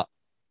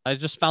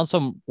just found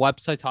some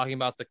website talking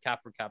about the cap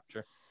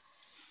recapture.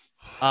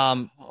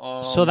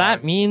 That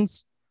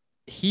means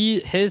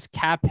his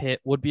cap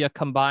hit would be a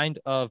combined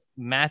of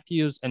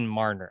Matthews and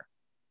Marner.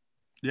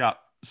 Yeah.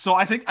 So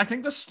I think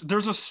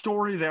there's a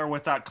story there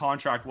with that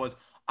contract was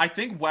I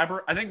think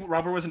Weber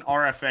was an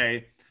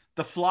RFA.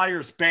 The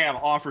Flyers, bam,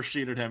 offer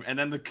sheeted him, and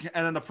then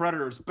the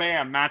Predators,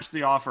 bam, matched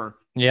the offer.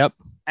 Yep.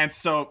 And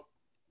so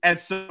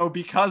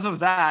because of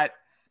that,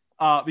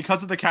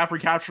 because of the cap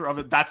recapture of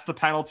it, that's the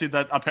penalty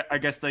that I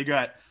guess they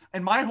get.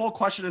 And my whole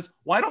question is,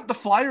 why don't the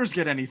Flyers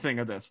get anything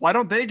of this? Why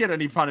don't they get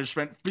any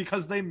punishment?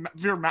 Because they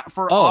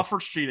for offer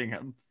cheating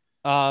him.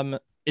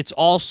 It's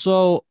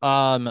also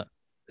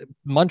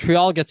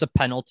Montreal gets a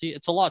penalty.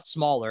 It's a lot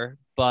smaller,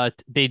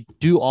 but they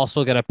do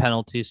also get a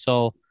penalty.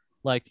 So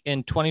like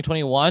in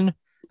 2021,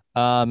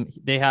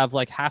 they have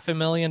like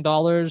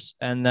 $500,000,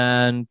 and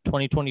then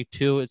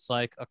 2022 it's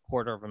like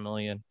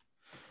 $250,000.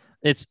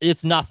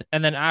 It's nothing,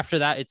 and then after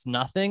that it's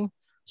nothing.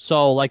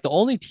 So like the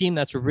only team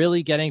that's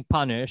really getting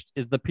punished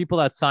is the people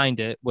that signed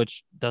it,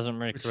 which doesn't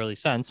make really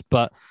sense,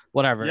 but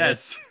whatever.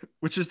 Yes,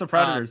 which is the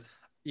Predators.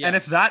 Yeah. And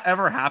if that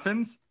ever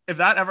happens,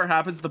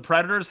 the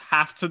Predators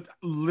have to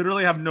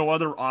literally have no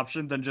other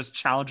option than just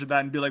challenge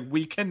that and be like,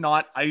 we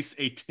cannot ice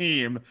a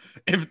team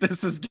if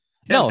this is given.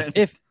 No,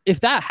 if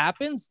that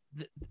happens,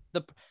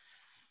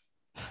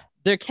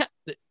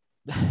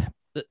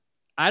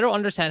 I don't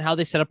understand how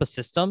they set up a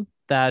system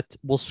that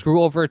will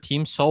screw over a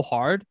team so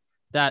hard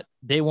that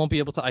they won't be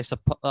able to ice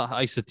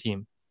a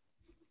team.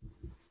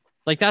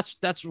 Like that's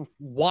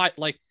why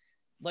like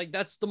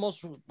that's the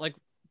most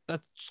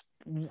that's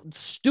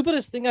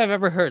stupidest thing I've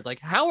ever heard. Like,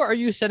 how are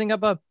you setting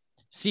up a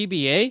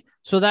CBA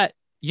so that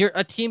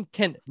a team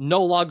can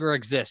no longer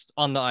exist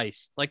on the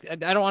ice? Like, I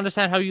don't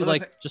understand how you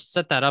just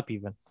set that up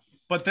even.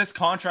 But this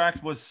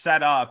contract was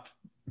set up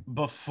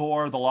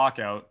before the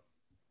lockout,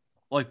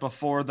 like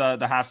before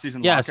the half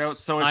season lockout.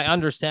 So I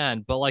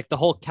understand, but like the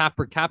whole cap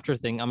recapture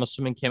thing, I'm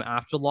assuming came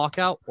after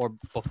lockout or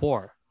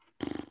before.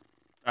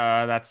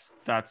 That's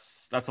a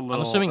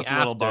little. assuming That's a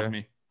little above after.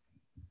 me.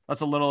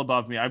 That's a little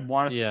above me. I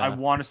want to. Yeah. I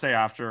want to say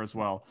after as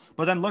well.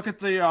 But then look at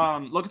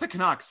the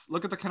Canucks.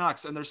 Look at the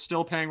Canucks, and they're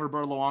still paying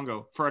Roberto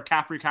Luongo for a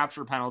cap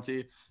recapture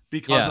penalty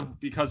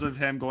because of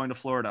him going to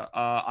Florida.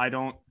 I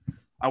don't.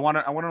 I want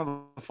to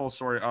know the full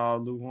story.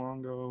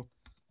 Luongo,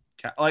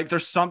 like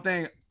there's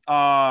something.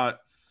 Something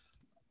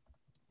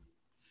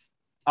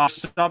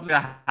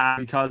that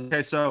happened because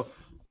okay, so.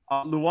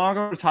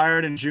 Luongo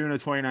retired in June of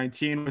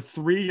 2019 with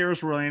 3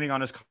 years remaining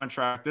on his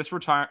contract. This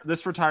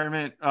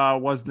retirement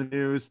was the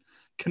news.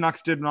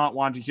 Canucks did not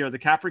want to hear. The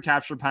cap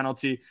recapture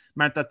penalty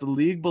meant that the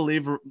league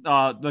believed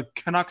the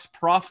Canucks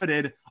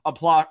profited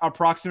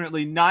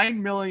approximately $9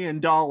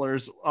 million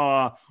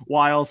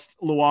whilst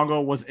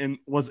Luongo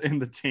was in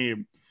the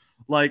team.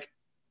 Like,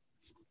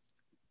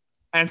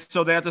 and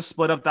so they had to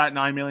split up that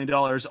 $9 million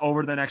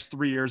over the next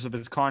 3 years of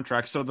his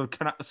contract. So the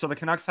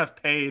Canucks have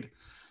paid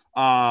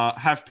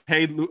Roberto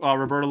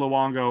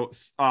Luongo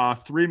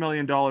 $3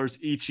 million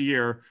each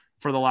year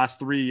for the last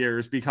 3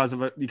 years because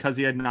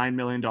he had $9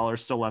 million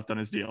still left on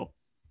his deal.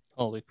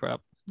 Holy crap.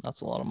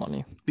 That's a lot of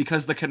money.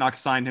 Because the Canucks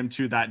signed him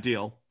to that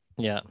deal.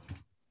 Yeah.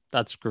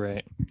 That's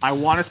great. I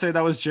want to say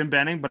that was Jim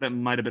Benning, but it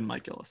might have been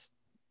Mike Gillis.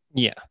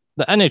 Yeah.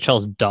 The NHL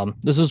is dumb.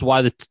 This is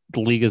why the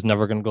league is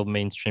never going to go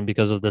mainstream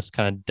because of this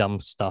kind of dumb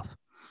stuff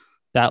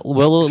that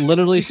will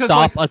literally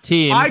stop a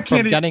team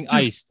from getting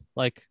iced.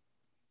 Like,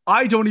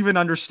 I don't even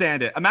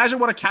understand it. Imagine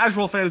what a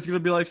casual fan is going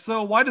to be like.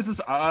 So why does this?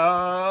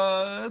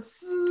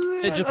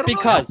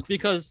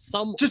 Because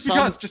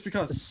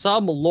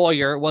some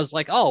lawyer was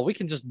like, oh, we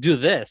can just do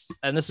this,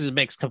 and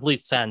makes complete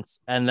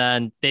sense. And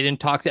then they didn't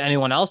talk to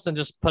anyone else and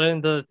just put it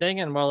into the thing,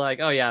 and we're like,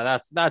 oh yeah,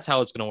 that's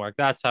how it's going to work.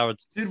 That's how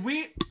it's. Did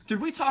we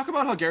talk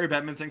about how Gary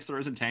Bettman thinks there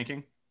isn't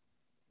tanking?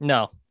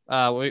 No.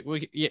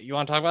 You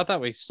want to talk about that?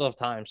 We still have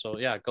time, so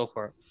yeah, go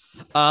for it.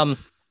 Do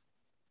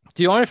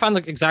you want to find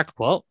the exact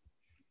quote?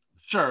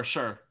 Sure.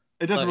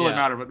 It doesn't really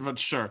matter, but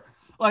sure.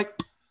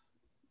 Like,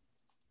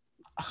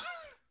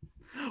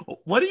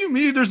 what do you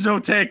mean there's no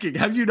tanking?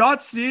 Have you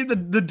not seen the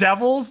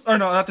Devils? Or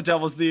no, not the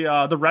Devils,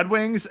 the Red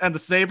Wings and the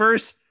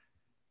Sabres?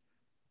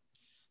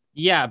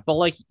 Yeah, but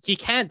like he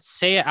can't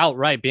say it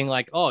outright, being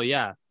like, oh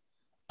yeah.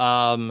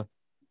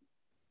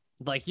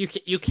 Like you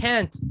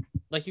can't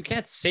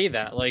say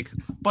that. Like,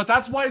 but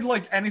that's why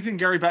like anything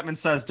Gary Bettman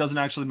says doesn't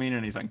actually mean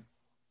anything.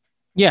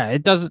 Yeah,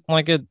 it doesn't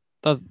like it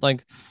does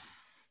like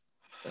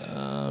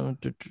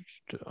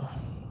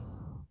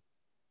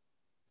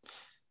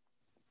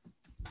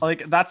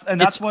like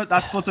that's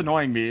what's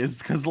annoying me is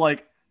because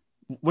like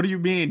what do you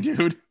mean,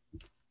 dude?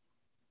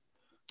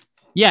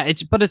 Yeah,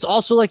 it's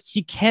also like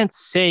he can't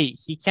say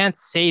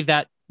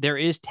that there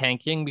is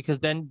tanking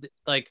because then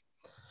like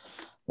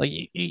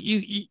you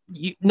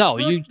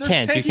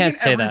can't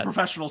say that.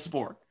 Professional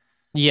sport.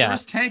 Yeah,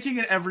 there's tanking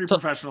in every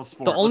professional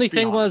sport. The only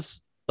thing was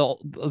the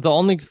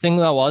only thing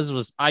that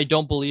was I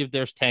don't believe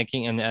there's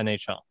tanking in the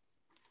NHL.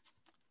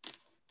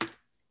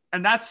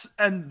 And that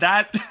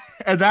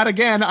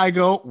again, I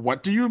go,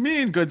 what do you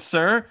mean, good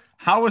sir?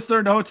 How is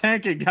there no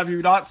tanking? Have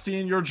you not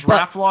seen your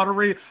draft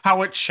lottery?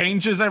 How it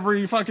changes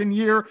every fucking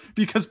year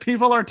because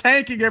people are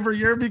tanking every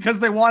year because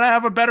they want to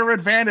have a better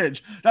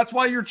advantage. That's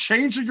why you're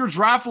changing your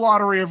draft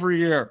lottery every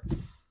year.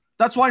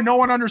 That's why no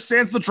one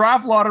understands the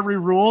draft lottery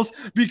rules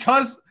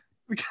because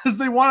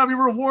they want to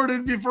be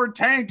rewarded before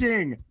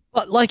tanking.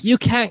 But like you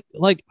can't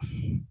like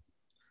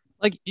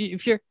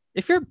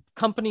if your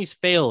company's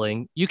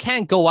failing, you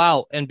can't go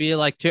out and be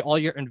like to all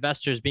your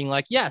investors being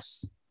like,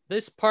 yes,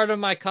 this part of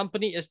my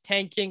company is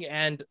tanking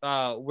and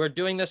we're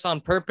doing this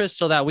on purpose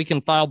so that we can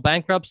file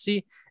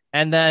bankruptcy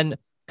and then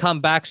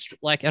come back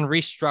and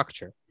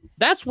restructure.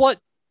 That's what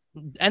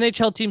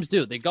NHL teams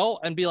do. They go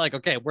and be like,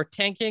 okay, we're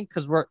tanking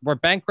because we're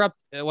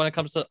bankrupt when it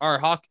comes to our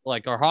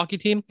hockey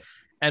team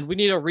and we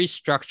need a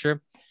restructure.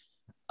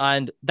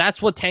 And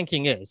that's what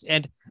tanking is.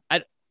 And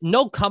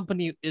no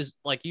company is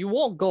like, you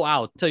won't go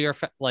out till you're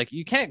like,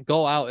 you can't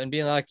go out and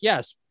be like,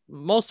 yes,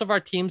 most of our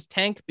teams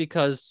tank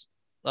because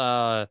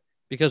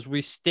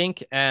we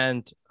stink.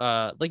 And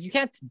like, you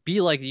can't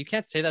be like, you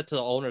can't say that to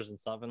the owners and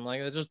stuff. And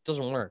like, it just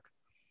doesn't work.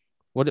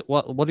 What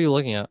are you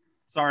looking at?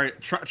 Sorry.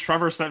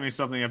 Trevor sent me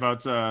something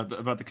about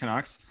the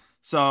Canucks.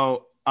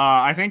 So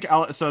I think,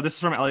 so this is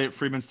from Elliot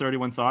Friedman's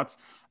 31 Thoughts.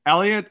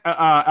 Elliot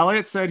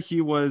said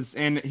he was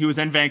in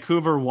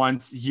Vancouver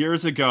once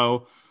years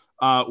ago,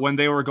 when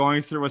they were going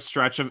through a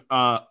stretch of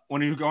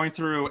when he was going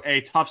through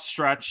a tough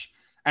stretch,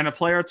 and a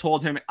player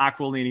told him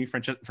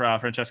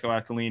Francesco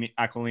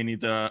Aquilini,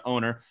 the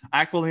owner,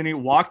 Aquilini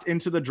walked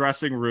into the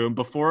dressing room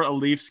before a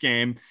Leafs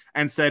game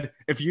and said,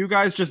 "If you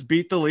guys just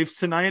beat the Leafs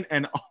tonight,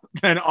 and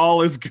then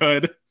all is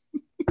good."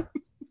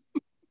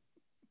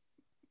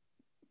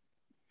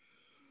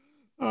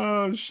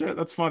 Oh shit,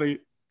 that's funny.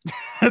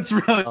 That's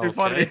really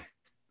funny.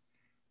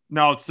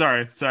 No,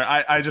 sorry.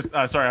 I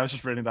was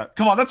just reading that.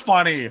 Come on, that's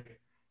funny.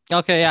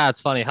 Okay, yeah,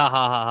 it's funny. Ha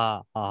ha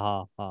ha ha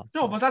ha ha.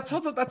 No, but that's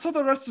how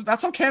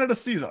Canada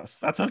sees us.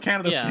 That's how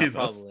Canada sees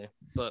us.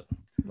 But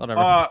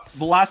whatever.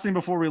 The last thing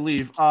before we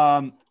leave,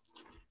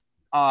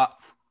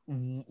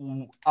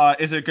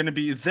 Is it going to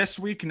be this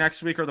week,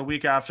 next week, or the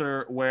week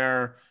after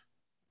where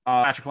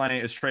Patrick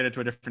Laine is traded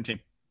to a different team?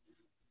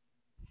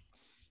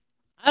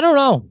 I don't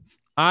know.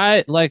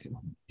 I like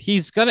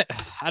he's gonna.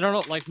 I don't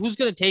know. Like who's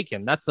gonna take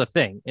him? That's the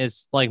thing.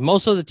 Is like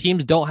most of the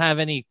teams don't have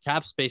any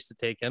cap space to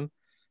take him.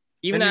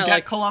 Even and you at get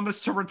like Columbus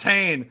to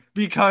retain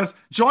because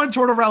John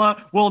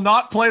Tortorella will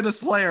not play this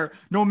player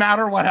no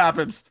matter what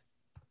happens.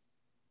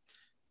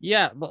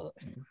 yeah, but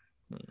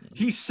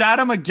He sat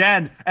him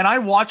again, and I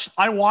watched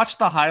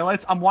the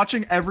highlights. I'm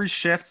watching every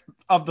shift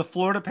of the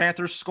Florida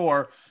Panthers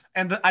score,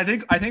 and I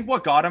think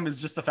what got him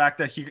is just the fact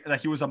that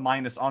he was a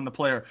minus on the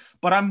player.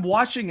 But I'm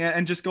watching it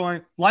and just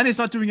going, Laine's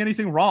not doing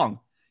anything wrong.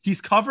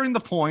 He's covering the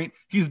point.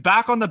 He's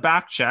back on the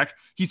back check.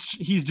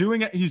 He's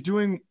doing it. He's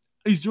doing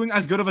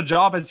as good of a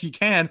job as he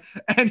can,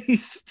 and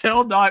he's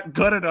still not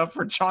good enough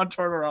for John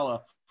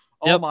Tortorella.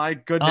 Oh Yep. my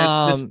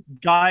goodness,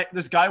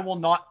 this guy will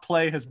not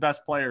play his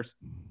best players.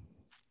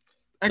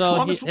 And So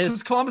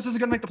Columbus isn't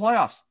going to make the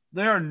playoffs.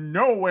 They are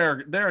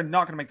nowhere. They are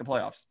not going to make the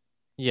playoffs.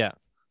 yeah.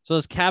 So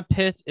his cap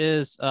hit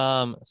is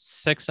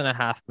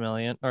 6.5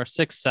 million or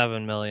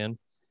 6-7 million.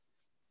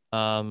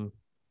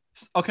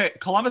 Okay, if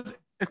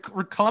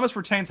Columbus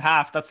retains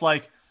half, that's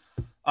like,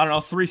 I don't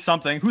know, 3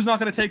 something. Who's not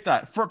going to take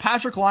that? For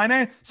Patrick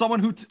Laine, someone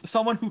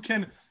who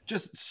can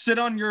just sit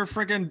on your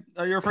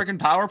freaking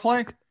power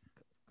play.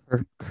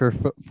 For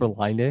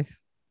Laine.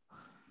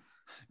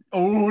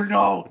 Oh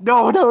no!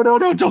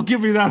 Don't give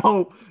me that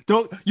hope.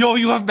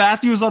 You have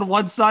Matthews on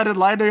one side and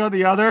Laine on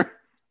the other.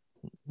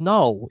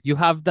 No, you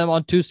have them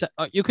on two.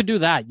 You could do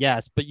that,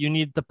 yes, but you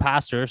need the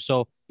passer,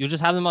 so you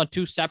just have them on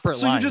 2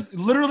 separate lines. So you just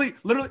literally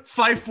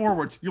 5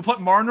 forwards. You'll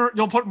put Marner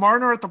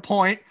at the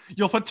point.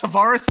 You'll put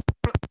Tavares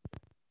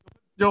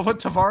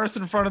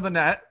in front of the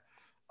net.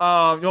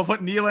 You'll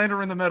put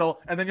Nylander in the middle,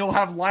 and then you'll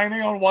have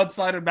Laine on one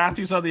side and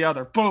Matthews on the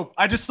other. Boom!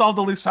 I just solved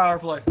the Leafs power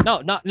play.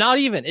 No, not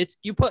even. It's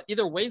you put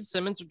either Wade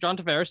Simmons or John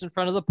Tavares in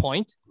front of the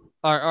point,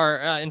 or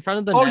in front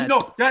of the net. Oh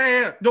no!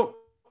 Yeah. No,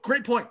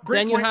 great point.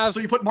 Then point. So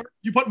you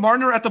put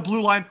Marner at the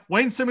blue line,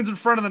 Wayne Simmons in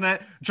front of the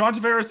net, John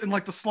Tavares in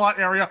like the slot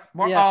area,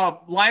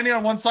 Laine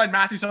on one side,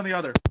 Matthews on the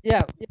other.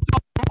 Yeah.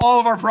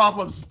 All of our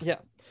problems. Yeah.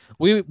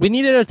 We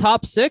needed a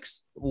top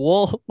 6.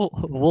 We'll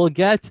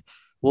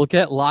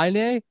get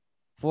Laine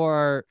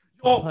for.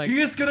 He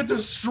is gonna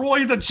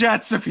destroy the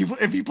Jets if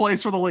he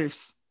plays for the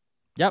Leafs.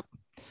 Yep.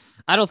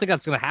 I don't think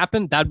that's gonna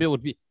happen.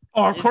 Would be.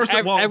 Oh, of course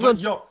it won't.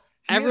 Everyone's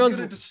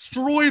gonna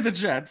destroy the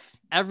Jets.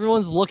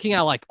 Everyone's looking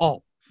at like,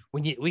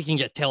 we can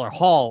get Taylor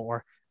Hall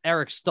or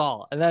Eric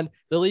Stahl, and then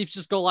the Leafs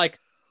just go like,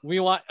 we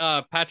want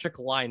Patrick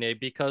Laine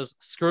because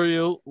screw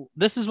you.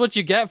 This is what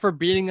you get for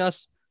beating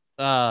us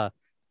 2 out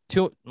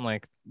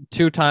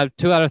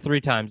of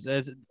 3 times.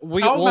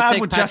 We'll mad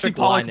would Jesse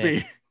Pollock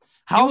be?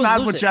 How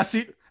mad would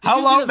Jesse?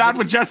 How mad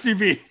would Jesse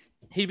be?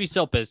 He'd be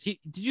so pissed.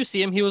 Did you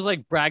see him? He was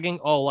like bragging,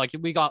 like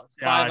we got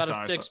 5 out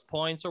of 6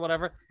 points or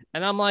whatever.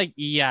 And I'm like,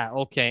 yeah,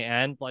 okay,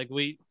 and like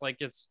like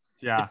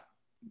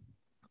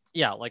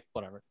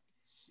whatever.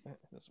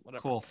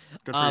 Whatever. Cool.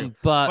 Good for you.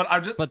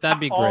 But that'd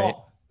be great.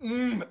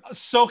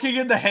 Soaking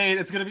in the hate.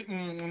 It's gonna be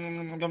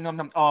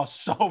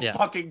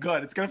fucking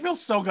good. It's gonna feel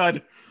so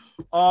good.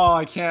 Oh,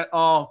 I can't.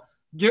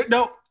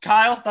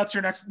 Kyle, that's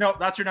your next. No,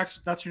 that's your next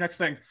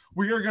thing.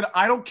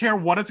 I don't care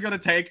what it's gonna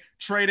take.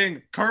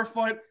 Trading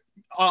Kerfoot.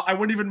 I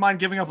wouldn't even mind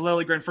giving up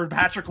Liljegren for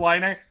Patrick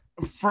Laine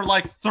for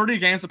like 30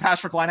 games of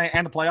Patrick Laine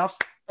and the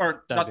playoffs,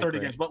 or not 30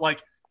 games,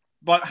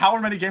 but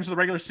however many games of the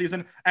regular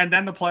season and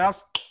then the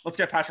playoffs. Let's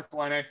get Patrick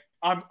Laine.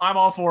 I'm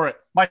all for it.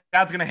 My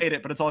dad's gonna hate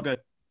it, but it's all good.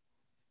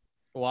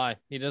 Why?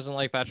 He doesn't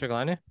like Patrick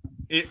Laine?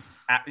 He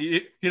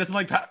doesn't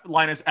like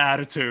Laine's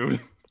attitude.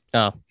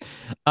 Oh.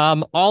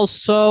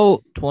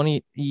 Also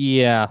 20.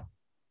 Yeah.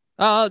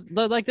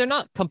 Like they're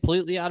not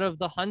completely out of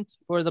the hunt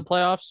for the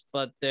playoffs,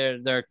 but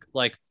they're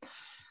like.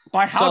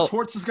 By how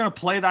Torts is gonna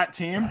play that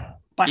team,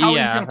 by how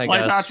he's gonna play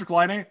Patrick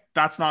Laine,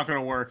 that's not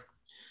gonna work.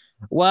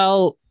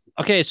 Well.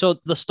 Okay, so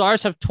the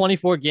Stars have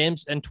 24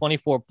 games and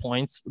 24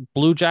 points.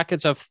 Blue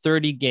Jackets have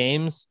 30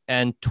 games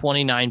and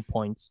 29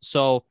 points.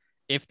 So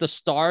if the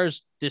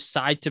Stars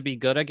decide to be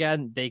good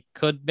again, they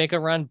could make a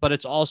run. But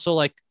it's also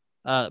like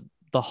the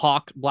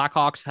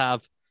Blackhawks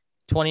have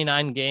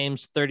 29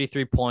 games,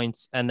 33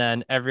 points, and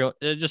then everyone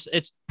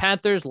it's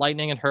Panthers,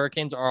 Lightning, and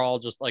Hurricanes are all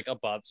just like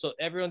above. So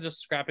everyone's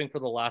just scrapping for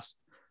the last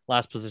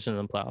position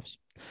in the playoffs.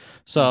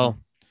 So,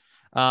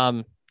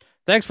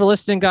 thanks for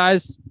listening,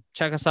 guys.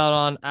 Check us out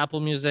on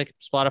Apple Music,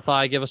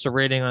 Spotify. Give us a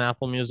rating on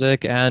Apple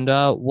Music, and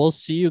we'll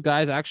see you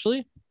guys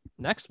actually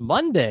next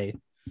Monday.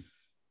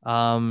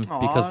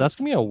 Because that's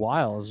gonna be a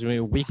while. It's gonna be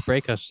a week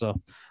break or so.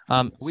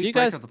 See you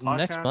guys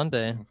next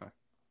Monday. Okay.